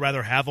 Like, yeah, I'd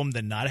rather have them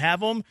than not have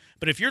them.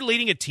 But if you're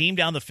leading a team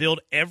down the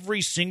field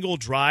every single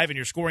drive and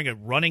you're scoring a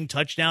running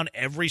touchdown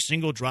every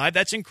single drive,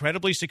 that's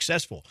incredibly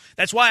successful.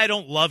 That's why I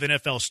don't love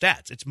NFL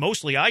stats. It's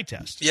mostly eye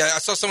test. Yeah, I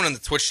saw someone in the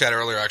Twitch chat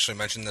earlier actually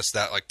mention this,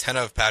 that like 10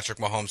 of Patrick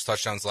Mahomes'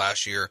 touchdowns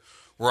last year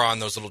were on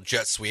those little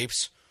jet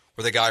sweeps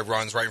where the guy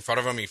runs right in front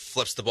of him, he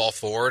flips the ball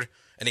forward,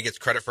 and he gets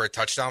credit for a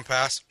touchdown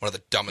pass. One of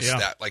the dumbest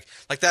stats. Like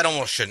that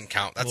almost shouldn't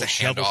count. That's a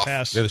handoff.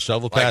 Pass. Yeah, the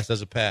shovel pass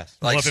as a pass.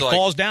 Well, if it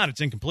falls down,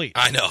 it's incomplete.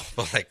 I know,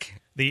 but like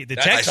the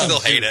Texans, I still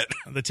hate it.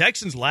 The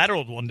Texans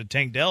lateraled one to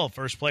Tank Dell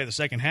first play of the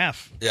second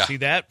half. Yeah. See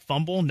that?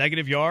 Fumble,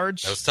 negative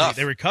yards. That was tough.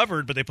 They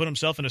recovered, but they put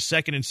themselves in a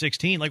 2nd and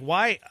 16. Like,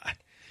 why?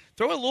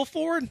 Throw it a little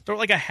forward. Throw it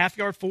like a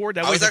half-yard forward.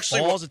 That way if it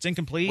falls, it's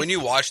incomplete. When you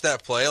watch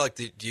that play, like,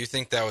 do you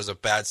think that was a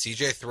bad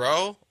CJ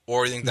throw,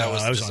 or do you think that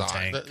was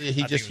design?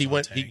 He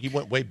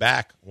went way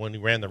back when he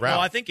ran the route.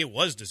 No, I think it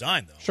was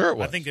designed, though. Sure it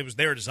was. I think it was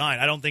their design.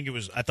 I don't think it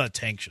was. I thought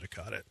Tank should have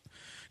caught it.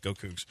 Go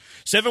Cougs.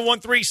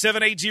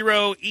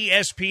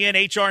 713-780-ESPN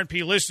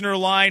HRP listener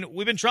line.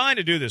 We've been trying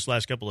to do this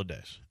last couple of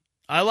days.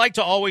 I like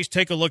to always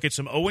take a look at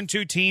some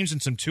 0-2 teams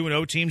and some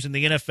 2-0 teams in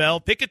the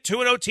NFL. Pick a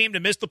 2-0 team to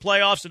miss the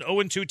playoffs and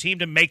 0-2 team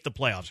to make the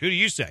playoffs. Who do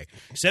you say?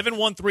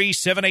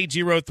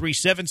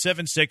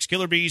 713-780-3776.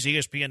 Killer Bees,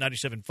 ESPN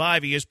 97.5,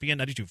 ESPN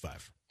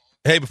 92.5.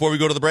 Hey, before we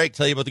go to the break,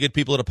 tell you about the good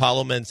people at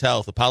Apollo Men's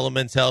Health. Apollo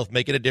Men's Health,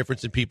 making a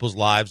difference in people's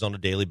lives on a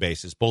daily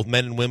basis. Both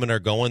men and women are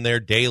going there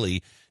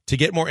daily to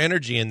get more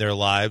energy in their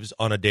lives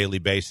on a daily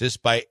basis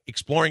by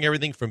exploring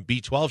everything from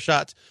B12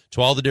 shots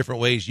to all the different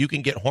ways you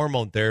can get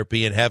hormone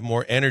therapy and have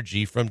more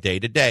energy from day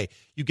to day.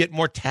 You get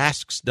more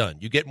tasks done.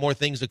 You get more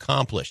things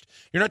accomplished.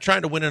 You're not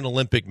trying to win an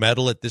Olympic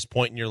medal at this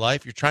point in your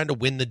life. You're trying to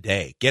win the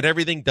day. Get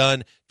everything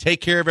done.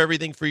 Take care of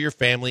everything for your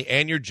family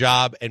and your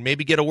job, and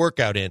maybe get a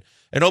workout in.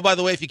 And oh, by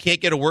the way, if you can't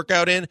get a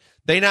workout in,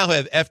 they now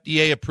have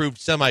FDA-approved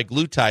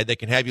semaglutide that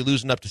can have you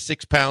losing up to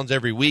 6 pounds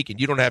every week,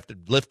 and you don't have to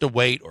lift a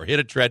weight or hit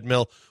a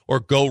treadmill or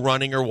go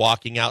running or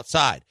walking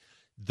outside.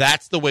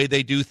 That's the way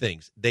they do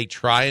things. They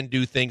try and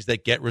do things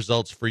that get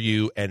results for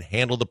you and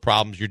handle the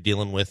problems you're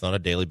dealing with on a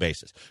daily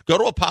basis. Go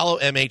to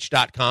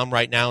ApolloMH.com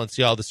right now and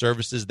see all the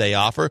services they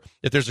offer.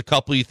 If there's a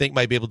couple you think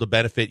might be able to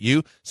benefit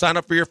you, sign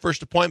up for your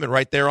first appointment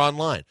right there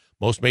online.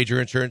 Most major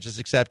insurance is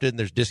accepted, and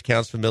there's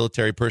discounts for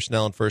military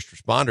personnel and first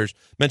responders.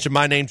 Mention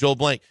my name, Joel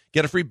Blank.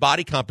 Get a free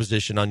body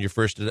composition on your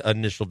first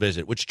initial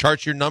visit, which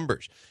charts your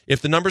numbers.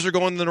 If the numbers are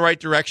going in the right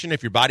direction,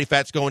 if your body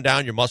fat's going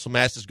down, your muscle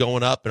mass is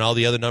going up, and all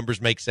the other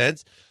numbers make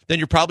sense, then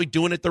you're probably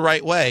doing it the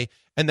right way,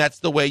 and that's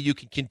the way you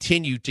can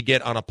continue to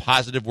get on a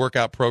positive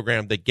workout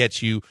program that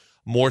gets you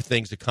more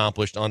things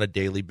accomplished on a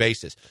daily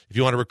basis. If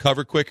you want to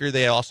recover quicker,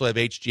 they also have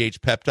HGH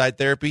peptide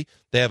therapy.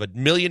 They have a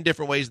million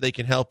different ways they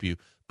can help you.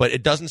 But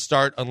it doesn't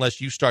start unless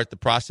you start the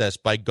process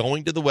by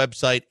going to the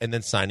website and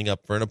then signing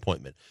up for an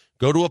appointment.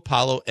 Go to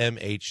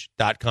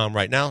ApolloMH.com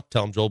right now.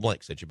 Tell them Joel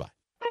Blank sent you by.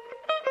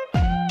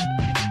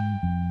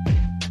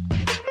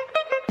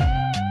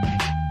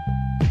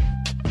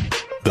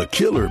 The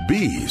Killer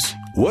Bees.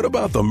 What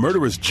about the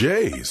murderous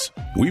Jays?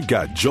 We've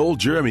got Joel,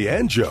 Jeremy,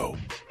 and Joe.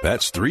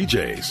 That's 3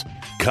 J's.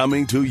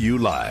 Coming to you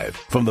live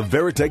from the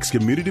Veritex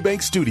Community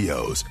Bank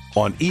Studios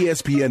on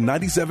ESPN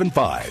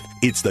 97.5.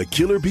 It's the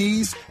Killer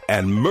Bees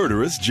and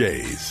Murderous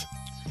Jays.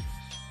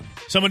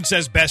 Someone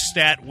says best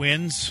stat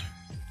wins.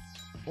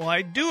 Well,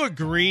 I do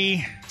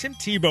agree. Tim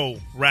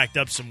Tebow racked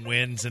up some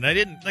wins, and I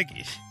didn't like.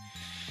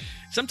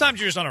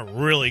 Sometimes you're just on a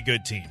really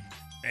good team,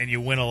 and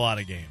you win a lot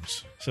of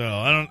games. So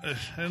I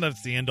don't know if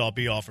it's the end-all,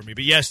 be-all for me.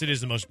 But, yes, it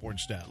is the most important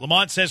stat.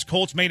 Lamont says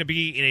Colts may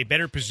be in a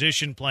better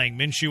position playing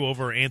Minshew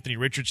over Anthony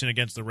Richardson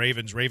against the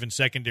Ravens. Ravens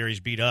secondary's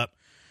beat up.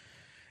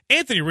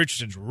 Anthony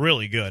Richardson's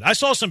really good. I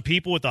saw some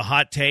people with a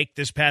hot take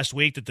this past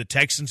week that the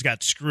Texans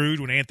got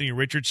screwed when Anthony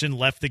Richardson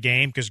left the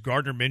game because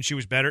Gardner Minshew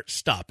was better.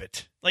 Stop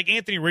it. Like,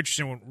 Anthony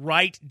Richardson went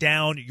right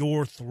down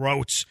your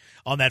throats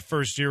on that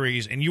first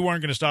series, and you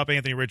weren't going to stop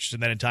Anthony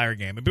Richardson that entire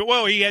game. But,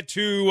 well, he had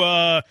two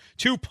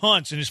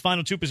punts in his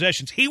final 2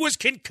 possessions. He was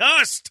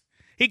concussed.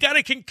 He got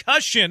a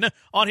concussion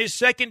on his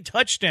second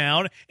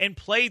touchdown and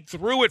played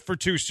through it for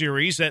 2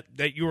 series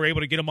that you were able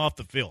to get him off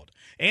the field.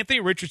 Anthony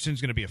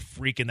Richardson's going to be a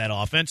freak in that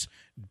offense.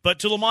 But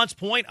to Lamont's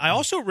point, I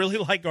also really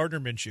like Gardner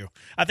Minshew.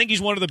 I think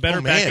he's one of the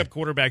better backup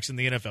quarterbacks in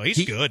the NFL.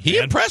 He's good. He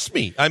impressed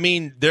me. I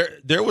mean,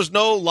 there was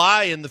no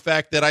lie in the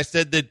fact that I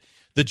said that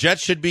the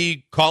Jets should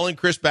be calling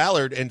Chris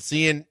Ballard and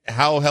seeing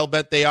how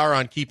hell-bent they are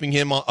on keeping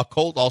him a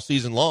Colt all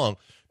season long.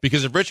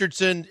 Because if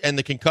Richardson and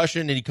the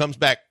concussion and he comes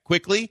back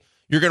quickly,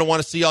 you're going to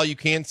want to see all you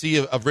can see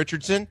of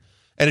Richardson.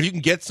 And if you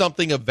can get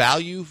something of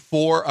value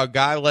for a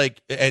guy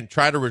and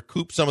try to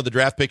recoup some of the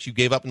draft picks you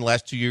gave up in the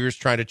last 2 years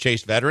trying to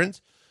chase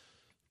veterans,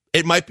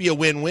 it might be a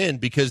win-win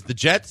because the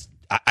Jets,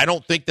 I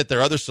don't think that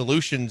their other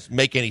solutions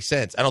make any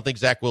sense. I don't think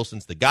Zach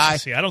Wilson's the guy.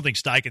 See, I don't think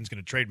Steichen's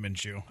going to trade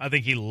Minshew. I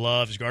think he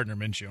loves Gardner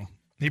Minshew.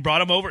 He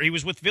brought him over. He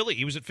was with Philly.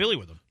 He was at Philly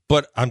with him.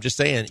 But I'm just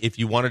saying, if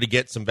you wanted to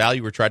get some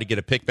value or try to get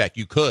a pick back,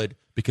 you could,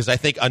 because I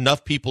think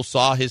enough people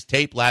saw his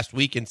tape last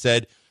week and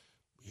said,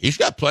 he's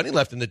got plenty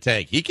left in the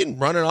tank. He can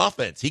run an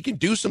offense. He can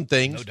do some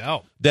things no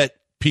doubt. that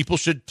people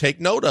should take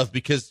note of,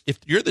 because if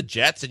you're the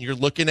Jets and you're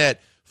looking at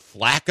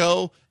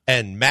Flacco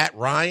and Matt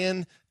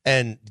Ryan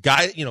and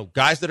guys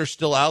that are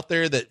still out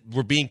there that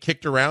were being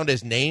kicked around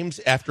as names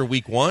after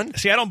week one.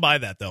 See, I don't buy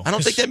that, though. I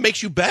don't think that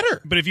makes you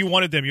better. But if you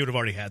wanted them, you would have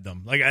already had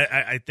them. Like,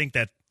 I think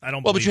that I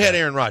don't Well, but you that. had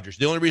Aaron Rodgers.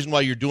 The only reason why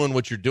you're doing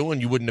what you're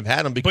doing, you wouldn't have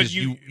had him because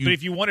But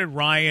if you wanted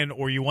Ryan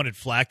or you wanted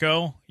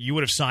Flacco, you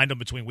would have signed them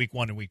between week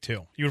 1 and week 2.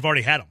 You would have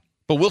already had them.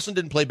 But Wilson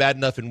didn't play bad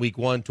enough in week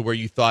 1 to where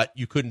you thought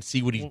you couldn't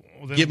see what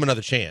give him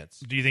another chance.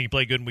 Do you think he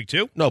played good in week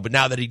 2? No, but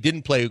now that he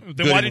didn't play good in week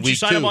 2. Then why didn't you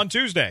sign him on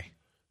Tuesday?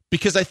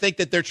 Because I think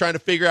that they're trying to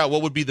figure out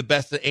what would be the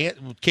best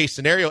case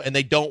scenario, and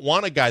they don't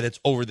want a guy that's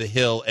over the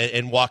hill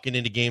and walking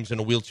into games in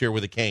a wheelchair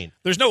with a cane.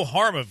 There's no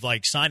harm of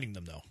signing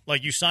them, though.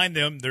 Like, you sign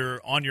them, they're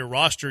on your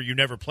roster, you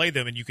never play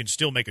them, and you can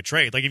still make a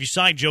trade. Like, if you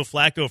sign Joe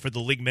Flacco for the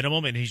league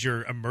minimum and he's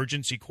your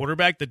emergency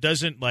quarterback, that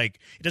doesn't it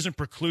doesn't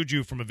preclude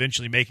you from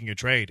eventually making a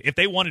trade. If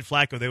they wanted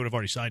Flacco, they would have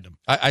already signed him.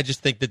 I just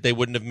think that they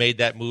wouldn't have made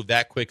that move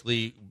that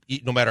quickly,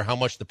 no matter how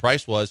much the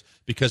price was,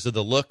 because of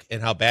the look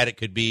and how bad it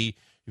could be.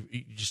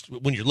 Just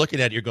when you're looking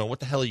at it, you're going, what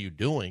the hell are you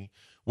doing?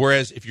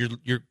 Whereas if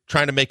you're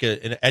trying to make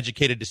an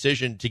educated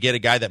decision to get a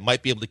guy that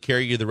might be able to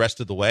carry you the rest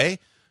of the way,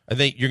 I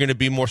think you're going to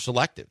be more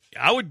selective.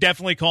 I would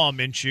definitely call him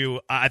Minshew.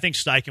 I think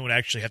Steichen would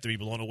actually have to be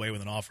blown away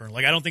with an offer.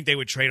 Like, I don't think they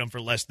would trade him for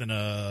less than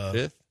a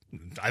fifth.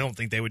 I don't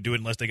think they would do it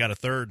unless they got a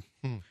third.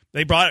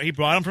 He brought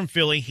him from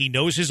Philly. He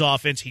knows his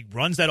offense. He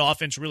runs that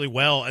offense really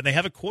well, and they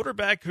have a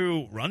quarterback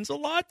who runs a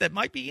lot that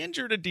might be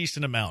injured a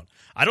decent amount.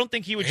 I don't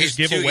think he would just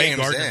give away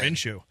Gardner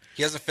Minshew.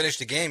 He hasn't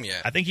finished a game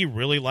yet. I think he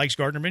really likes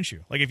Gardner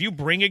Minshew. Like, if you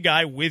bring a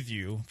guy with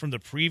you from the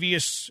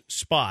previous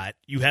spot,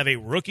 you have a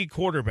rookie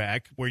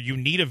quarterback where you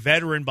need a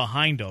veteran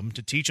behind him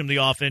to teach him the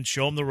offense,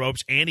 show him the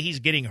ropes, and he's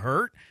getting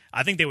hurt,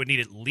 I think they would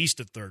need at least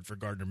a third for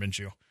Gardner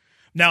Minshew.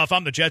 Now, if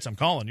I'm the Jets, I'm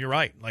calling. You're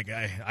right. Like,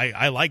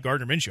 I like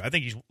Gardner Minshew. I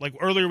think he's, like,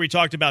 earlier we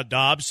talked about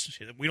Dobbs.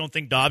 We don't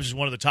think Dobbs is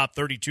one of the top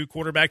 32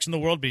 quarterbacks in the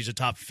world, but he's a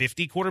top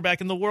 50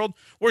 quarterback in the world.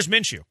 Where's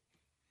Minshew?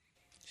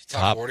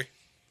 Top 40.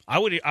 I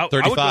would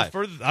go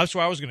further. That's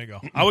where I was going to go.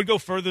 I would go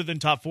further than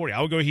top 40.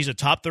 I would go, he's a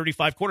top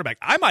 35 quarterback.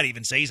 I might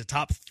even say he's a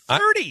top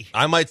 30.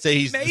 I might say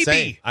he's Maybe. the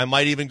same. I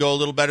might even go a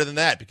little better than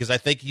that because I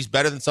think he's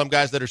better than some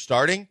guys that are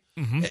starting.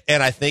 Mm-hmm.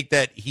 And I think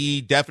that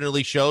he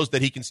definitely shows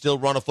that he can still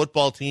run a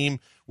football team,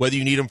 whether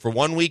you need him for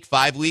 1 week,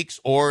 5 weeks,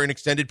 or an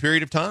extended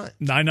period of time.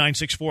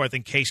 9964. I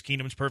think Case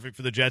Keenum's perfect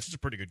for the Jets. It's a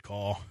pretty good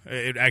call.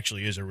 It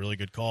actually is a really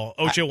good call.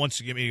 Ocho wants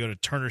to get me to go to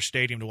Turner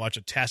Stadium to watch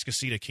a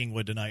Tascasita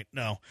Kingwood tonight.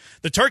 No.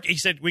 He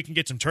said we can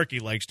get some turkey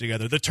legs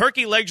together. The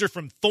turkey legs are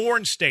from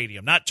Thorne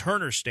Stadium, not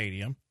Turner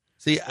Stadium.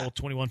 See,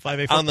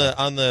 21-5A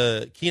on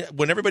the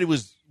when everybody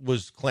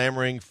was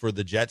clamoring for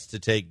the Jets to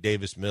take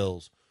Davis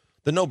Mills,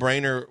 the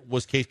no-brainer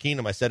was Case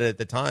Keenum. I said it at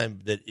the time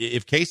that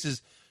if Case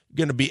is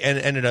going to be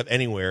ended up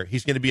anywhere,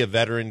 he's going to be a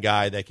veteran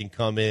guy that can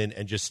come in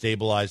and just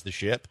stabilize the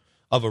ship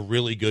of a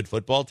really good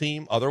football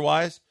team.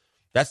 Otherwise,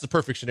 that's the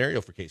perfect scenario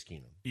for Case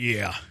Keenum.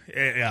 Yeah.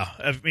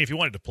 I mean, if you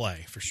wanted to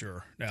play, for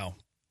sure. Now,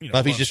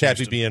 if he's just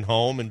happy being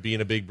home and being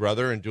a big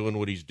brother and doing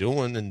what he's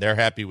doing, and they're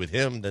happy with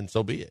him, then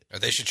so be it.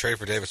 They should trade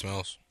for Davis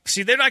Mills.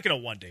 See, they're not going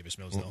to want Davis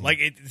Mills though. Mm-hmm. Like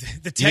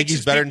the Texas, you think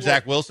he's better than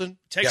Zach Wilson?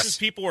 Texas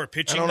people are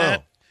pitching I don't that.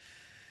 know.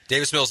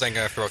 Davis Mills ain't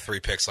going to throw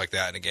 3 picks like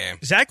that in a game.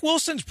 Zach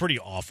Wilson's pretty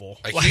awful.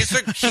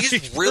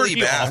 He's really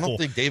bad. I don't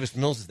think Davis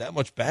Mills is that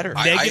much better.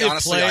 I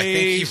honestly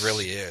think he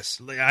really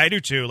is. I do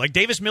too. Like,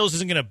 Davis Mills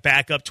isn't going to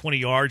back up 20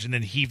 yards and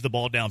then heave the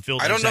ball downfield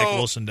like Zach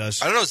Wilson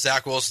does. I don't know if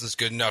Zach Wilson's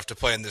good enough to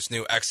play in this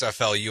new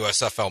XFL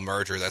USFL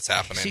merger that's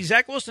happening. See,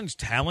 Zach Wilson's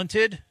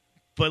talented,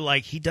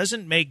 but he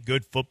doesn't make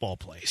good football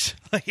plays.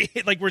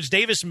 Whereas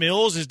Davis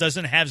Mills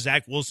doesn't have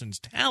Zach Wilson's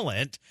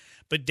talent.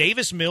 But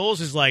Davis Mills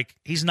is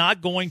he's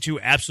not going to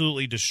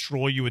absolutely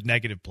destroy you with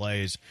negative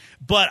plays.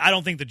 But I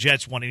don't think the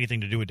Jets want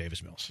anything to do with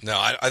Davis Mills. No,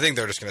 I think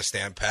they're just going to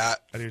stand pat.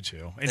 I do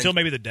too. Until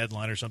maybe the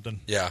deadline or something.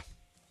 Yeah.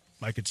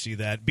 I could see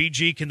that.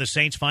 BG, can the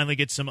Saints finally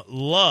get some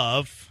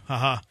love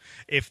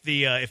if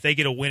they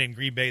get a win in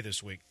Green Bay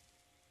this week?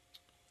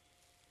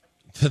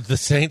 The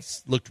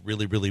Saints looked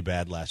really, really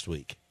bad last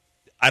week.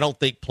 I don't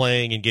think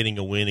playing and getting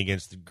a win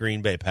against the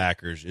Green Bay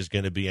Packers is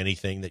going to be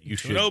anything that you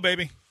should. 2-0,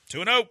 baby.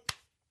 2-0.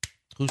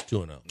 Who's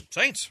 2-0?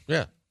 Saints.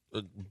 Yeah.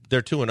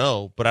 They're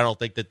 2-0, but I don't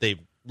think that they've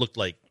looked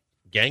like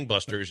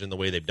gangbusters in the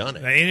way they've done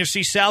it. The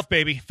NFC South,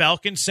 baby.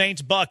 Falcons,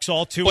 Saints, Bucks,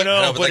 all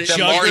 2-0. But if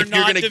you're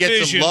going to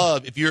get some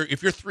love, if you're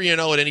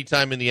 3-0 at any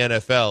time in the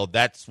NFL,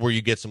 that's where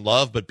you get some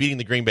love. But beating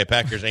the Green Bay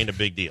Packers ain't a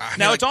big deal.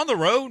 Now it's on the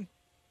road.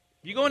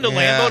 You go into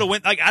Lambeau to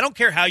win. Like, I don't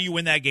care how you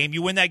win that game.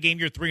 You win that game,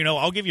 you're 3-0.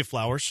 I'll give you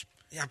flowers.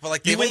 Yeah, but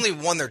like they've only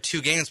won their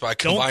 2 games by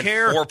combined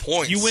 4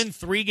 points. You win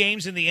 3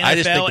 games in the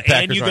NFL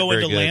and you go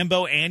into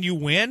Lambeau and you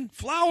win.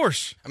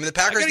 Flowers. I mean, the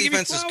Packers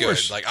defense is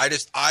good. Like I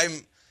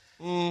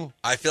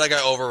feel like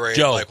I overrated.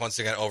 Joe, like once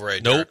again,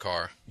 overrated Derek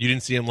Carr. You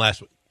didn't see him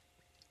last week.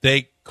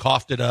 They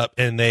coughed it up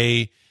and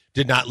they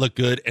did not look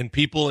good. And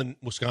people in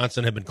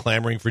Wisconsin have been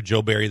clamoring for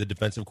Joe Barry, the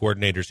defensive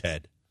coordinator's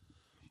head.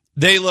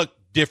 They look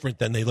different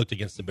than they looked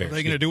against the Bears. What are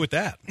they going to do with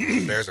that?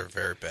 Bears are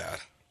very bad.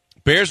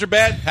 Bears are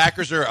bad.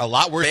 Packers are a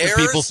lot worse than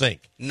people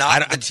think.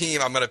 Not the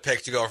team I'm going to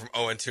pick to go from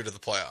 0-2 to the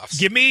playoffs.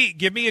 Give me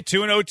a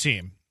 2-0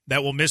 team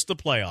that will miss the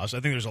playoffs. I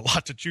think there's a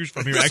lot to choose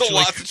from here. There's actually, a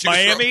lot to choose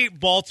Miami, from.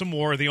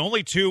 Baltimore, the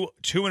only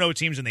 2-0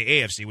 teams in the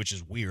AFC, which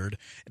is weird.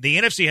 The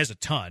NFC has a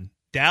ton.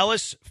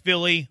 Dallas,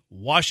 Philly,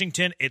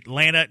 Washington,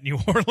 Atlanta, New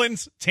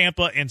Orleans,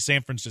 Tampa, and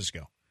San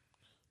Francisco.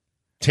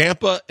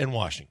 Tampa and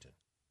Washington.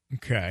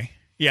 Okay.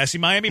 Yeah, see,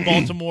 Miami,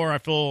 Baltimore, I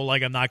feel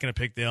like I'm not going to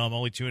pick them.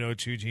 Only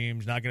 2-0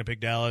 teams. Not going to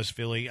pick Dallas,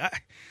 Philly.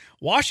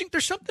 Washington,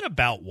 there's something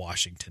about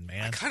Washington,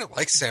 man. I kind of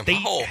like Sam They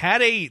Howell.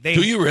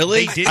 Do you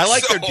really? I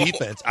like so. their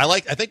defense. I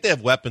think they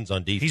have weapons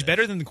on defense. He's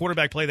better than the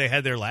quarterback play they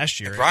had there last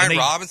year. Brian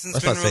Robinson's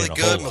been really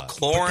good.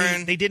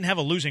 McLaurin. They didn't have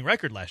a losing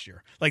record last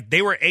year. Like,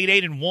 they were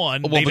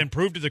 8-1. They've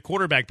improved at the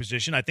quarterback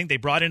position. I think they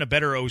brought in a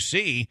better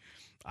OC.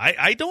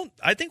 I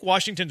think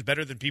Washington's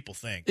better than people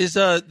think. Is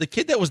the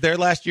kid that was there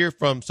last year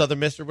from Southern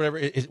Miss or whatever?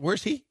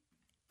 Where's he?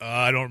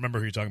 I don't remember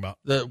who you're talking about.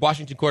 The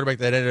Washington quarterback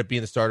that ended up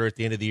being the starter at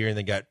the end of the year and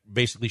then got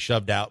basically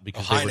shoved out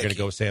because they were going to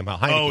go with Sam Howell.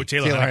 Oh,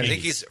 Taylor Heineke. I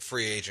think he's a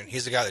free agent.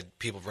 He's the guy that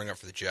people bring up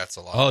for the Jets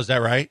a lot. Oh, is that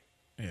right?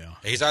 Yeah.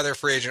 He's either a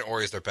free agent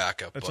or he's their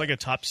backup. That's like a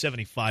top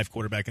 75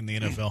 quarterback in the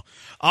NFL.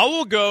 I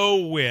will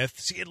go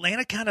with,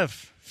 Atlanta kind of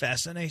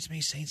fascinates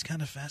me. Saints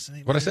kind of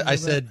fascinate me. What I said? I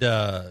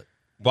said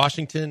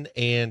Washington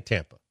and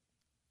Tampa.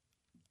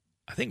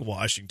 I think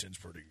Washington's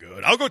pretty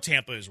good. I'll go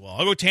Tampa as well.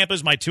 I'll go Tampa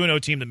as my 2-0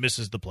 team that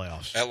misses the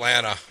playoffs.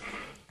 Atlanta.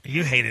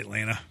 You hate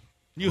Atlanta.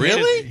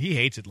 Really? He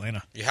hates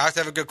Atlanta. You have to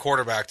have a good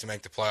quarterback to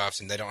make the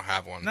playoffs, and they don't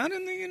have one. Not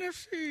in the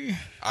NFC.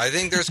 I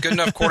think there's good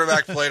enough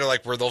quarterback play to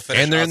where they'll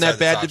finish. And they're in that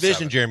bad division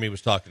 7. Jeremy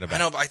was talking about. I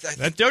know, but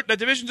that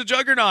division's a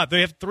juggernaut.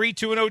 They have 3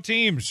 2-0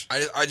 teams.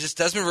 I just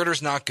Desmond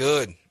Ritter's not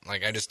good.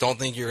 Like, I just don't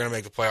think you're going to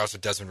make the playoffs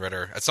with Desmond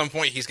Ridder. At some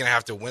point, he's going to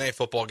have to win a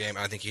football game, and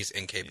I think he's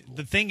incapable.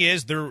 The thing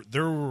is,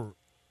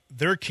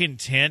 they're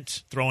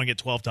content throwing it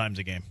 12 times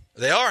a game.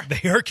 They are.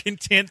 They are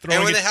content throwing it.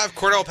 And when they have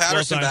Cordell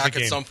Patterson back at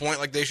game. some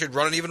point, they should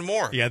run it even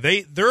more. Yeah,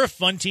 they're a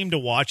fun team to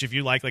watch if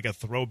you like a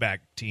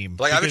throwback team.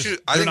 I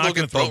think they'll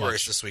get boat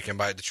race this weekend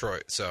by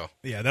Detroit. So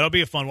yeah, that'll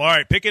be a fun one. All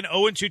right, pick an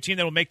 0-2 team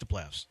that will make the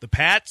playoffs. The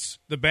Pats,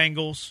 the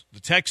Bengals, the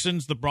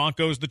Texans, the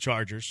Broncos, the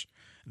Chargers,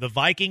 the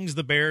Vikings,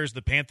 the Bears,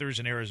 the Panthers,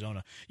 and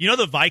Arizona. You know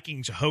the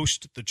Vikings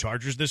host the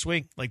Chargers this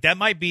week? That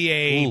might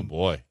be oh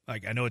boy.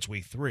 I know it's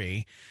week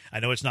 3. I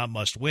know it's not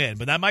must win,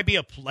 but that might be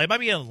an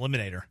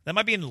eliminator. That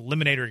might be an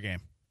eliminator game.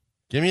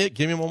 Give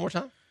me one more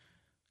time.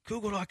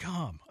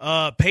 Google.com.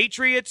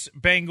 Patriots,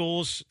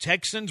 Bengals,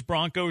 Texans,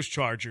 Broncos,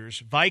 Chargers,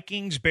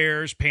 Vikings,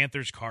 Bears,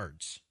 Panthers,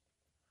 Cards.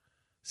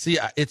 See,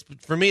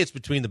 for me, it's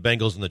between the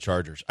Bengals and the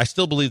Chargers. I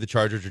still believe the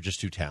Chargers are just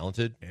too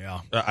talented.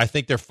 Yeah. I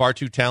think they're far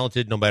too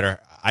talented, no matter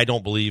 – I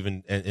don't believe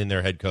in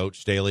their head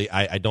coach, Staley.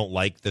 I don't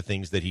like the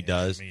things that he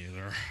does. Me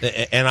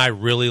either. And I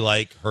really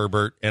like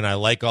Herbert, and I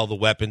like all the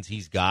weapons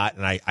he's got,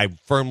 and I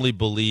firmly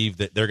believe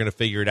that they're going to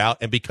figure it out.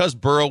 And because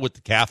Burrow with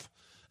the calf –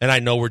 and I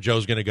know where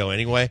Joe's going to go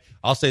anyway,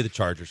 I'll say the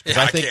Chargers.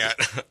 Yeah,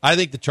 I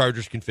think the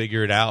Chargers can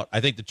figure it out.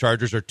 I think the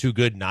Chargers are too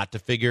good not to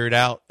figure it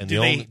out. And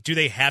do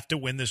they have to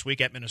win this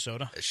week at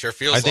Minnesota? It sure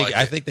feels like it.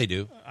 I think they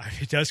do.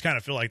 It does kind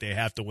of feel like they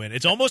have to win.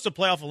 It's almost a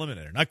playoff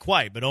eliminator. Not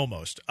quite, but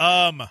almost.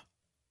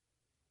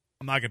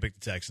 I'm not going to pick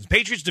the Texans.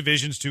 Patriots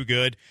division's too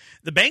good.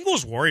 The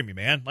Bengals worry me,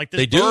 man. This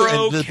they do.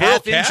 Burrow, And the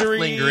calf Burrow injury,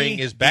 lingering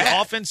is bad.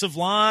 The offensive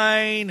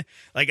line.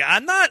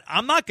 I'm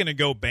not going to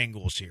go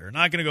Bengals here.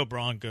 Not going to go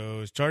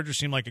Broncos. Chargers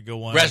seem like a good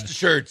one. Rest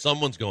assured,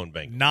 someone's going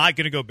Bengals. Not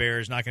going to go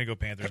Bears. Not going to go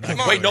Panthers.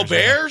 Wait, no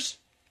Bears?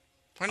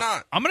 Why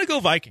not? I'm going to go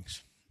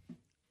Vikings.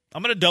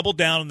 I'm going to double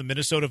down on the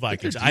Minnesota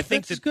Vikings. I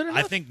think they're going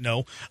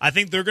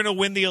to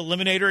win the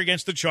eliminator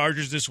against the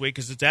Chargers this week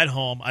because it's at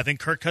home. I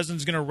think Kirk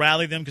Cousins is going to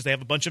rally them because they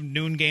have a bunch of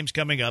noon games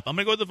coming up. I'm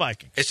going to go with the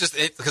Vikings. It's just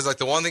because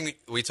the one thing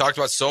we talked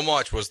about so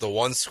much was the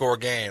one-score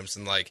games,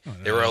 and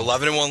they were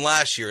 11-1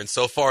 last year, and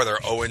so far they're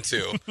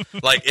 0-2.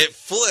 It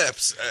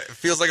flips. It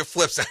feels like it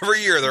flips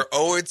every year. They're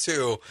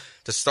 0-2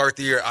 to start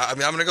the year. I'm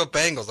going to go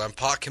Bengals. I'm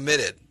pot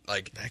committed.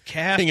 That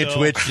calf. King of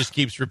Twitch just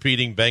keeps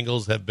repeating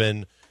Bengals have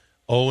been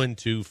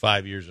 0-2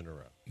 5 years in a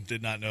row.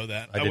 Did not know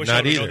that. I did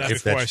not either,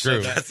 if that's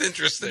true. That's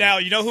interesting. Now,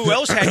 you know who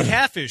else had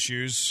calf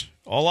issues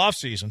all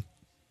offseason?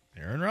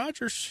 Aaron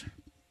Rodgers.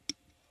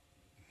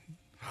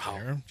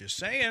 Just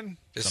saying.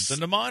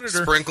 Something to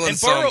monitor. Sprinkling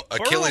some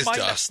Achilles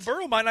dust.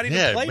 Burrow might not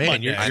even play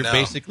Monday. You're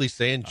basically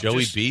saying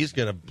Joey B is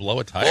going to blow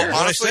a tire.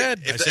 Well, honestly, I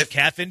said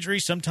calf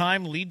injuries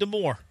sometime lead to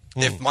more.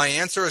 If my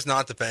answer is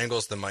not the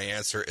Bengals, then my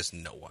answer is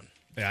no one.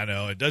 Yeah, I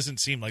know. It doesn't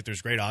seem like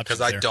there's great options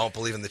because I don't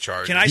believe in the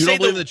Chargers. You don't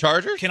believe in the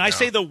Chargers? Can I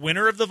say the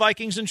winner of the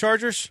Vikings and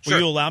Chargers? Sure.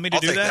 Will you allow me to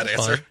do that?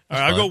 Answer. All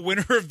right, I'll go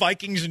winner of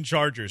Vikings and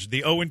Chargers,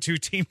 the 0-2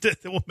 team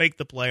that will make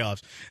the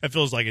playoffs. That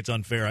feels like it's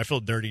unfair. I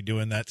feel dirty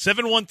doing that.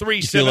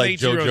 713-780. Feel like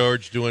Joe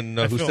George doing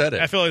Who Said It?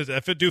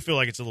 I do feel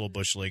like it's a little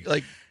Bush League.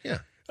 Yeah.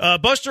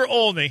 Buster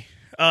Olney.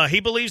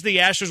 He believes the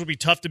Astros will be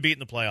tough to beat in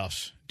the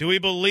playoffs. Do we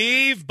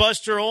believe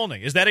Buster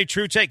Olney? Is that a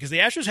true take? Because the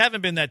Astros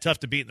haven't been that tough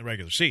to beat in the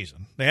regular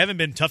season. They haven't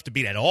been tough to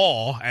beat at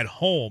all at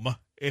home.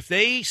 If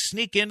they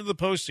sneak into the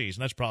postseason,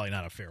 that's probably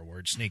not a fair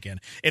word, sneak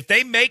in. If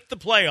they make the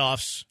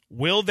playoffs,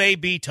 will they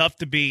be tough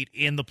to beat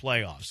in the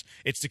playoffs?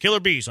 It's the Killer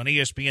Bees on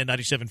ESPN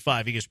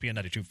 97.5, ESPN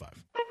 92.5.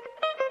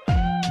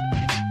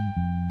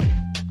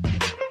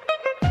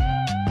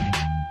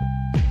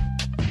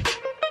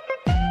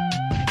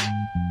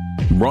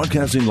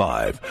 Broadcasting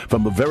live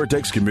from the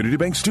Veritex Community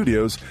Bank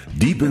Studios,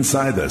 deep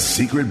inside the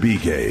secret bee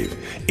cave.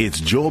 It's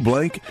Joel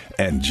Blank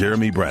and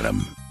Jeremy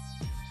Branham.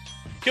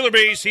 Killer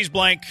Bees, he's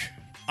Blank.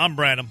 I'm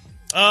Branham.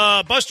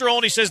 Buster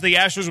Olney says the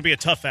Astros will be a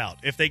tough out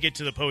if they get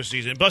to the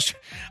postseason. Buster,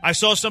 I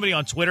saw somebody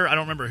on Twitter. I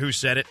don't remember who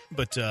said it,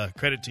 but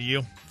credit to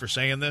you for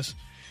saying this.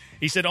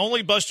 He said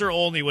only Buster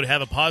Olney would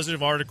have a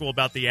positive article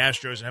about the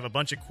Astros and have a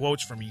bunch of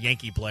quotes from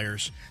Yankee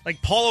players.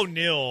 Like Paul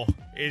O'Neill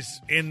is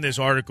in this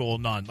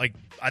article.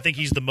 I think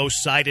he's the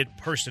most cited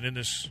person in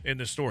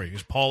this story.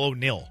 He's Paul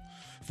O'Neill,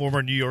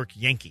 former New York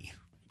Yankee,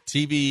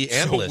 TV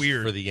analyst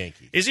for the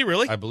Yankees. Is he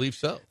really? I believe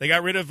so. They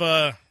got rid of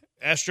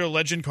Astro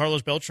legend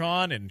Carlos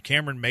Beltran and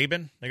Cameron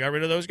Maybin. They got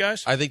rid of those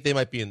guys. I think they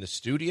might be in the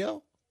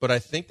studio, but I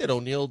think that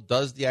O'Neill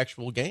does the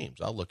actual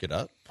games. I'll look it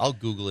up. I'll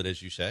Google it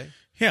as you say.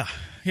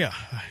 Yeah,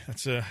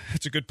 that's a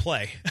good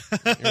play.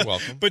 You're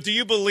welcome. But do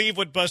you believe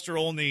what Buster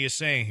Olney is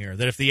saying here?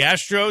 That if the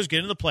Astros get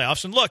into the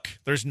playoffs, and look,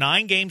 there's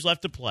 9 games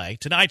left to play.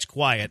 Tonight's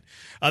quiet.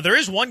 There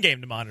is one game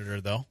to monitor,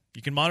 though.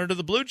 You can monitor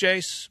the Blue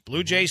Jays.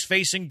 Blue Jays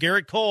facing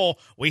Garrett Cole.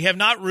 We have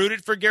not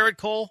rooted for Garrett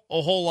Cole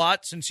a whole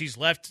lot since he's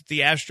left the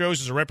Astros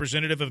as a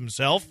representative of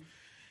himself.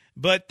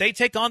 But they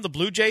take on the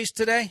Blue Jays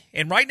today.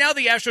 And right now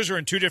the Astros are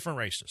in 2 different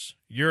races.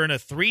 You're in a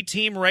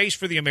 3-team race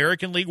for the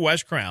American League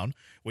West crown,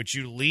 which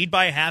you lead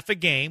by half a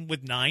game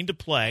with 9 to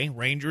play.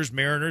 Rangers,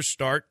 Mariners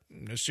start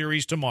a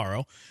series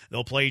tomorrow.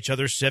 They'll play each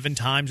other 7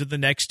 times in the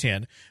next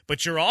 10.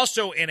 But you're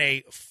also in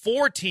a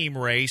 4-team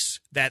race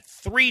that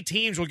 3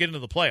 teams will get into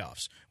the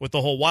playoffs with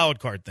the whole wild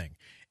card thing.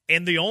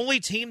 And the only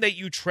team that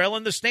you trail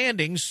in the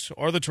standings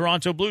are the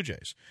Toronto Blue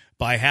Jays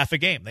by half a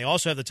game. They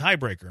also have the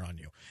tiebreaker on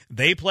you.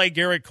 They play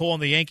Garrett Cole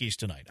and the Yankees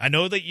tonight. I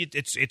know that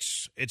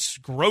it's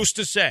gross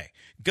to say,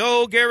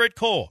 go Garrett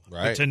Cole.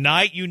 Right. But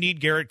tonight you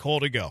need Garrett Cole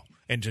to go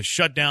and to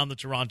shut down the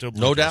Toronto Blue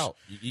Jays. No doubt.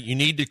 You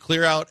need to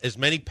clear out as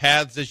many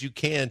paths as you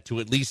can to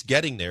at least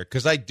getting there,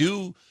 because I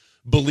do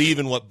believe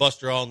in what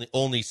Buster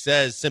Olney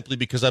says simply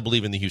because I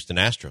believe in the Houston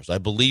Astros. I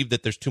believe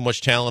that there's too much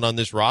talent on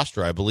this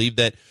roster. I believe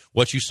that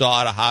what you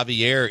saw out of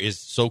Javier is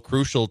so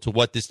crucial to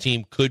what this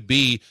team could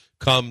be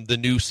come the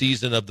new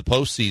season of the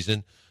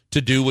postseason, to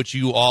do what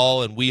you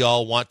all and we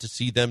all want to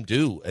see them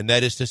do, and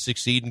that is to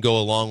succeed and go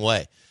a long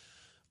way.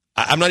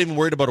 I'm not even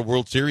worried about a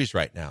World Series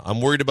right now.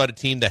 I'm worried about a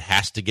team that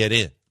has to get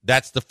in.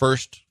 That's the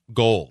first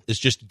goal, is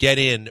just get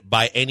in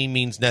by any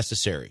means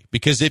necessary.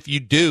 Because if you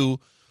do,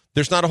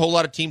 there's not a whole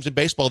lot of teams in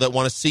baseball that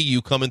want to see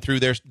you coming through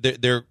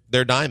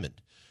their diamond.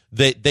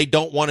 They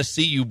don't want to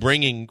see you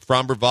bringing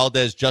Framber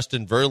Valdez,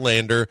 Justin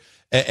Verlander,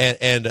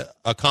 and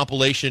a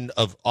compilation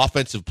of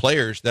offensive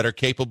players that are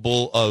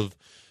capable of,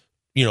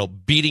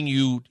 beating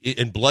you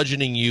and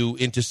bludgeoning you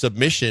into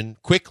submission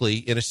quickly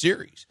in a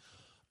series.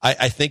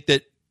 I think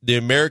that the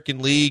American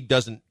League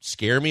doesn't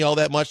scare me all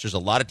that much. There's a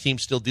lot of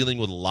teams still dealing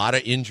with a lot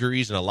of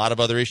injuries and a lot of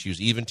other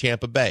issues, even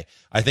Tampa Bay.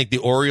 I think the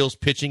Orioles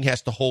pitching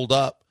has to hold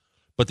up,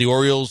 but the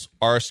Orioles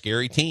are a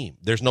scary team.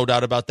 There's no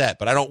doubt about that.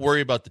 But I don't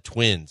worry about the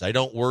Twins. I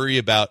don't worry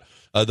about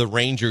the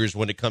Rangers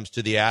when it comes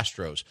to the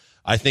Astros.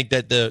 I think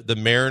that the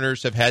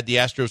Mariners have had the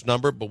Astros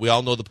number, but we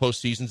all know the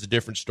postseason's a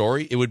different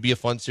story. It would be a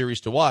fun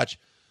series to watch.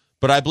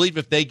 But I believe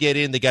if they get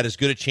in, they got as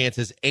good a chance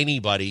as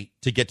anybody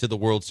to get to the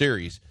World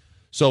Series.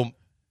 So,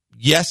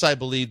 yes, I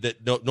believe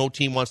that no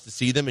team wants to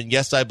see them. And,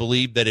 yes, I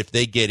believe that if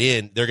they get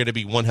in, they're going to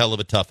be one hell of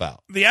a tough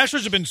out. The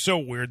Astros have been so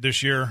weird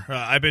this year.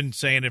 I've been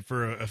saying it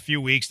for a few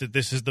weeks that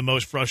this is the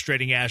most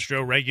frustrating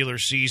Astro regular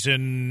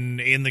season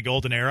in the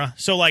golden era.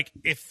 So,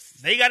 if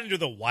they got into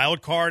the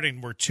wild card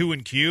and were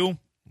 2-Q,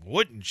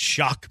 wouldn't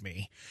shock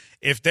me.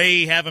 If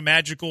they have a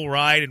magical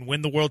ride and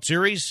win the World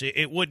Series,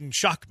 it wouldn't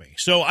shock me.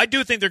 So I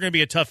do think they're going to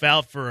be a tough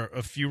out for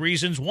a few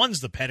reasons.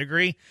 One's the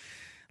pedigree.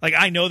 Like,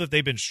 I know that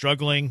they've been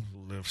struggling,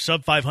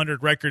 sub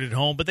 500 record at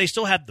home, but they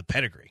still have the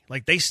pedigree.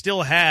 Like, they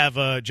still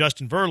have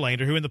Justin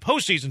Verlander, who in the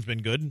postseason's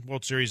been good.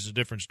 World Series is a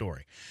different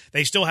story.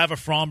 They still have a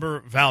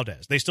Framber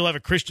Valdez. They still have a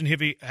Christian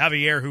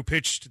Javier, who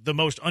pitched the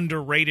most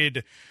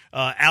underrated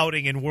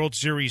outing in World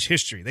Series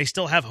history. They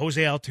still have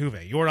Jose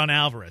Altuve, Yordan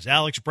Alvarez,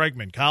 Alex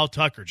Bregman, Kyle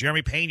Tucker,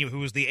 Jeremy Pena, who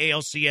was the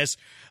ALCS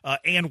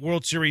and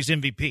World Series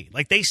MVP.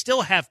 Like, they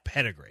still have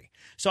pedigree.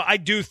 So I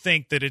do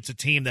think that it's a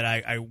team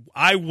that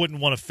I wouldn't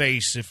want to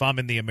face if I'm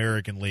in the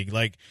American League.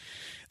 Like,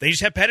 they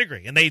just have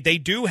pedigree, and they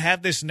do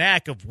have this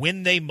knack of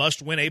when they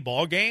must win a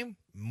ball game,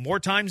 more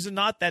times than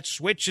not, that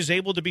switch is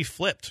able to be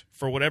flipped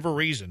for whatever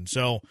reason.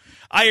 So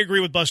I agree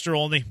with Buster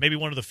Olney. Maybe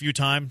one of the few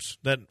times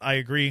that I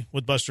agree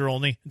with Buster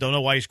Olney. Don't know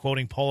why he's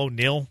quoting Paul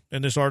O'Neill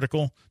in this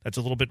article. That's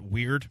a little bit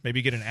weird.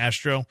 Maybe get an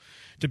Astro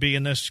to be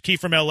in this. Key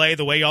from L.A.,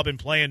 the way y'all been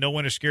playing, no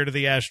one is scared of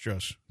the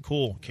Astros.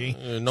 Cool, Key.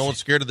 No one's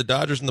scared of the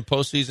Dodgers in the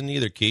postseason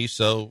either, Key.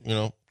 So,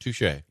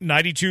 touche.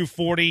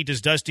 92-40. Does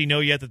Dusty know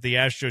yet that the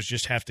Astros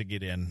just have to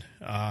get in?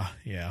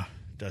 Yeah.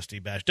 Dusty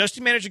Bash.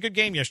 Dusty managed a good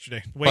game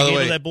yesterday. The way he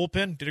handled that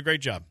bullpen, did a great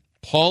job.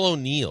 Paul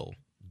O'Neill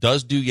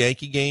does do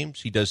Yankee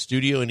games. He does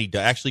studio, and he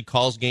actually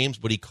calls games,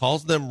 but he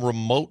calls them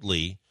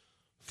remotely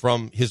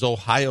from his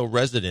Ohio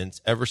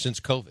residence ever since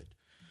COVID.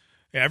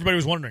 Yeah, everybody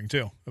was wondering,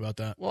 too, about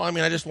that. Well,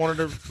 I just wanted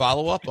to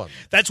follow up on that.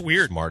 That's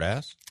weird. Smart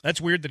ass.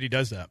 That's weird that he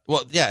does that.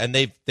 Well, yeah, and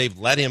they've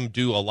let him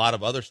do a lot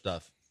of other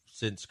stuff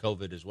since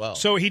COVID as well.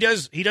 So he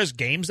does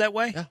games that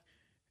way? Yeah.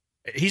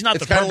 He's not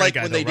it's the permanent like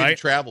guy, when though, they right? didn't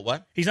travel.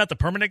 What? He's not the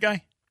permanent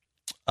guy?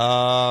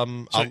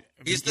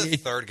 He's the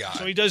third guy.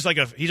 So he does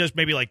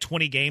maybe like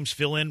 20 games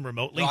fill in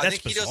remotely. No, I That's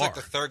think he bizarre. does like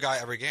the third guy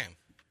every game.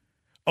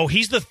 Oh,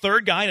 he's the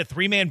third guy in a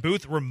 3-man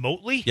booth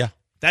remotely? Yeah.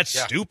 That's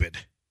stupid.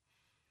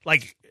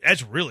 Like,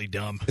 that's really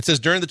dumb. It says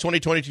during the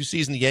 2022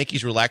 season, the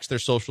Yankees relaxed their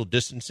social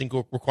distancing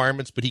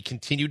requirements, but he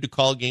continued to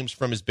call games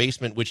from his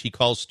basement, which he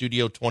calls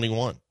Studio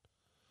 21.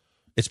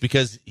 It's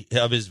because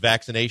of his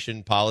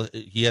vaccination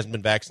policy. He hasn't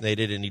been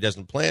vaccinated, and he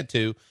doesn't plan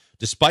to.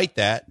 Despite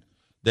that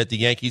the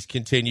Yankees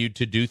continued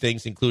to do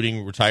things,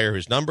 including retire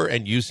his number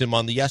and use him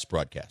on the Yes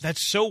broadcast.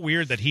 That's so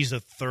weird that he's a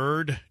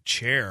third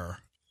chair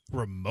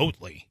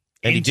remotely.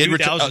 And he did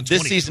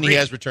this season. He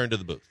has returned to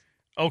the booth.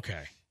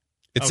 Okay.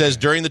 It says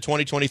during the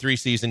 2023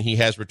 season, he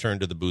has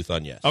returned to the booth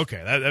on Yes. Okay,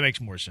 that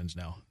makes more sense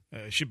now.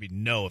 It should be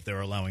no if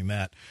they're allowing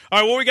that. All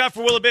right, what we got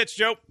for Will of Bits,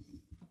 Joe?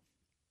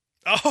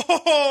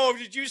 Oh,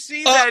 did you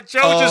see that?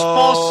 Joe just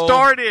false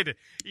started.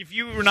 If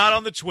you were not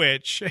on the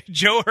Twitch,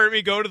 Joe heard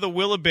me go to the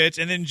Will of Bits,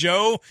 and then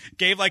Joe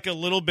gave like a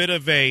little bit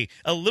of a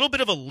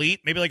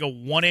leap, maybe like a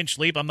 1-inch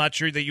leap. I'm not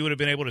sure that you would have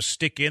been able to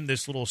stick in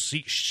this little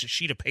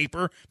sheet of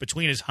paper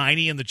between his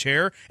hiney and the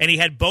chair, and he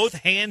had both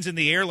hands in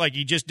the air like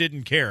he just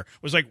didn't care.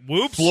 It was like,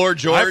 whoops. Floor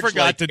George, I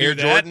forgot like to do Air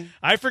that. Jordan.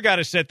 I forgot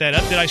to set that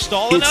up. Did I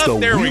stall It's enough? the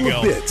There we Wheel go.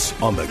 of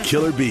Bits on the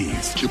Killer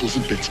Bees. Kibbles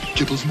and bits,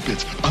 kibbles and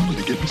bits. I'm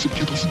going to get me some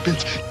kibbles and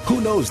bits. Who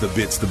knows the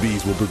bits the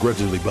bees will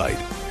begrudgingly bite?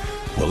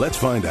 Well, let's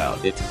find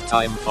out. It's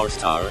time for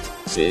Start,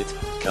 Sit,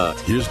 Cut.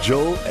 Here's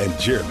Joel and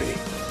Jeremy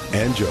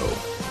and Joe.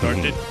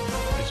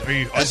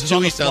 That's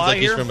Joey sounds like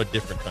he's from a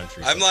different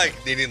country. I'm like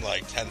needing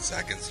like 10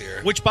 seconds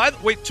here. Which, by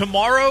the way,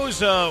 tomorrow's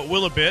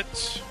Will of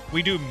Bits,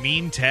 we do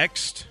mean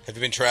text. Have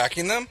you been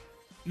tracking them?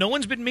 No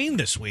one's been mean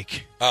this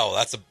week. Oh,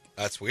 that's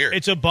weird.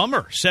 It's a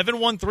bummer.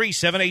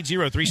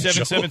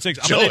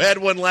 713-780-3776. Joe had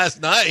one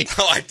last night.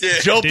 Oh, I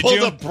did. Joe Did pulled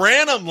you? a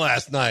Branham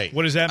last night.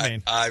 What does that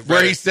mean?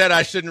 Where he said,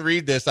 I shouldn't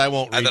read this. I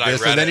won't read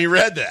this. And then he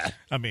read that.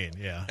 I mean,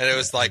 yeah. And it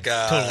was like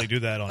totally do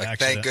that on like,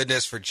 accident. thank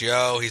goodness for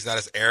Joe. He's not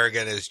as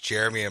arrogant as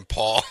Jeremy and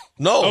Paul.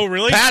 No. Oh,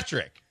 really?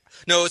 Patrick.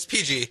 No, it's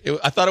PG.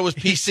 I thought it was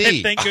He said,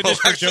 PC. thank goodness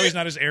for actually, Joey's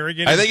not as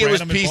arrogant. I as think it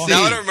was Branham and Paul. PC.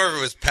 Now I don't remember if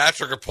it was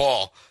Patrick or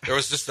Paul. There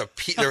was just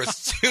there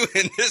was 2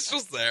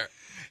 initials there.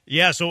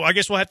 Yeah, so I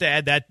guess we'll have to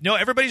add that. No,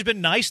 everybody's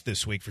been nice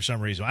this week for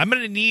some reason. I'm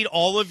going to need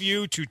all of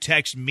you to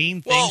text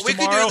mean things we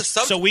could do tomorrow the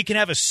so we can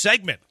have a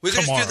segment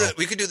tomorrow.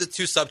 We could do the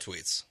 2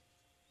 subtweets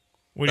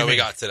What do you that we mean?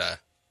 got today.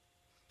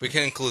 We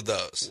can include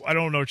those. I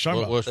don't know what you're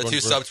talking about. The 2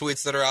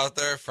 subtweets that are out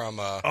there from.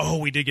 Oh,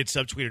 we did get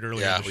subtweeted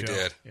earlier. Yeah, in the we show.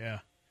 did. Yeah,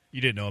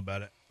 you didn't know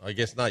about it. I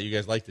guess not. You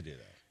guys like to do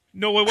that.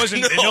 No, it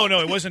wasn't. No.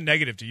 No, it wasn't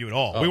negative to you at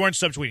all. We weren't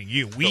subtweeting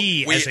you.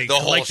 We We- as a the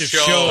whole collective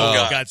show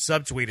got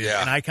subtweeted, Yeah.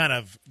 and I kind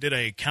of did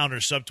a counter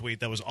subtweet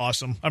that was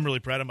awesome. I'm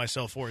really proud of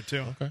myself for it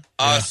too. Okay.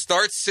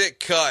 Start, sit,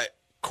 cut.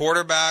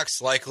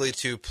 Quarterbacks likely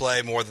to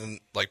play more than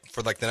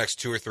for the next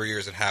 2 or 3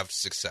 years and have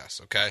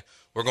success. Okay,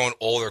 we're going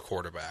older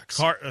quarterbacks.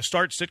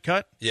 Start, sit,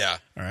 cut. Yeah.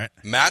 All right.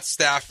 Matt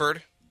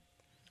Stafford,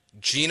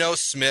 Geno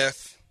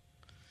Smith,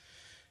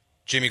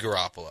 Jimmy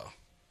Garoppolo.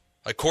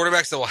 Like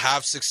quarterbacks that will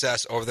have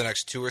success over the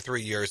next 2 or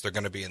 3 years, they're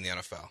going to be in the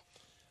NFL.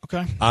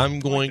 Okay. I'm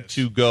going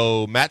to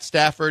go Matt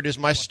Stafford is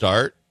my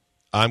start.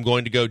 I'm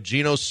going to go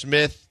Geno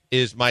Smith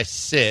is my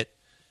sit,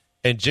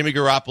 and Jimmy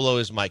Garoppolo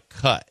is my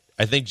cut.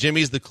 I think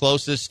Jimmy's the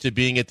closest to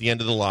being at the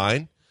end of the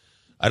line.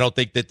 I don't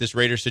think that this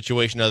Raiders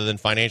situation, other than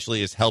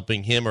financially, is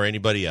helping him or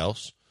anybody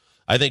else.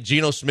 I think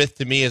Geno Smith,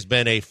 to me, has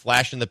been a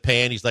flash in the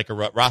pan. He's like a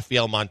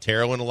Rafael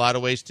Montero in a lot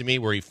of ways to me,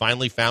 where he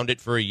finally found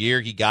it for a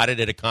year. He got it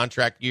at a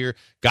contract year,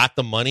 got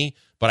the money,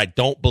 but I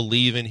don't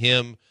believe in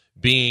him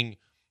being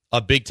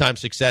a big-time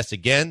success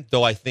again,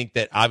 though I think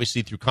that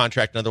obviously through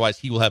contract and otherwise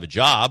he will have a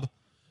job.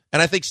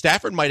 And I think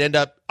Stafford might end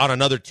up on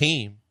another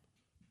team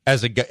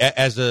as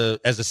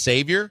a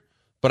savior,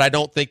 but I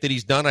don't think that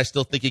he's done. I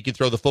still think he can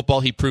throw the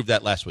football. He proved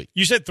that last week.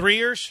 You said 3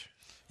 years?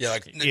 Yeah,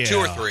 like 2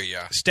 or 3,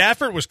 yeah.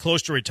 Stafford was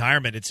close to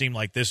retirement, it seemed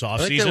like this offseason.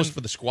 I think that was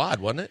for the squad,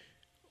 wasn't it?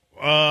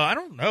 I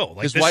don't know.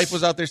 His wife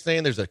was out there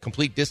saying there's a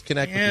complete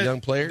disconnect with the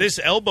young players. This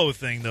elbow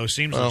thing, though,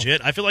 seems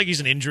legit. I feel like he's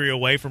an injury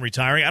away from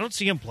retiring. I don't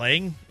see him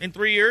playing in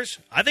 3 years.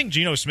 I think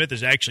Geno Smith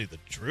is actually the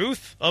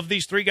truth of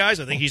these 3 guys.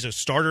 I think he's a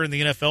starter in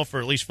the NFL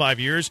for at least 5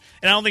 years.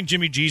 And I don't think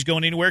Jimmy G's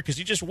going anywhere because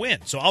he just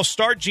wins. So I'll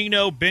start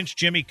Geno, bench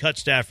Jimmy, cut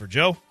Stafford.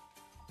 Joe?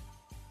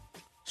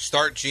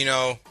 Start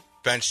Geno,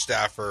 bench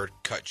Stafford,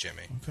 cut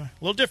Jimmy. Okay. A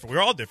little different.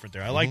 We're all different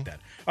there. I like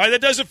that. All right,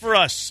 that does it for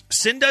us.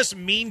 Send us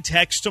mean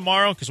text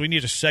tomorrow because we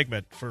need a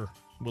segment for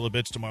Will of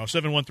Bits tomorrow.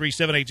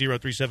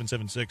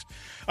 713-780-3776.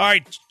 All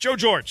right, Joe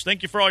George,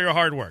 thank you for all your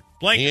hard work.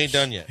 Blankers. He ain't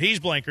done yet. He's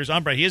Blankers.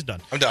 I'm Brett. He is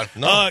done. I'm done.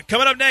 No.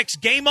 Coming up next,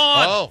 Game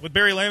On with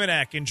Barry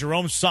Laminack and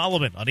Jerome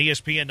Solomon on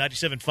ESPN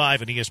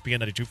 97.5 and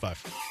ESPN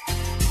 92.5.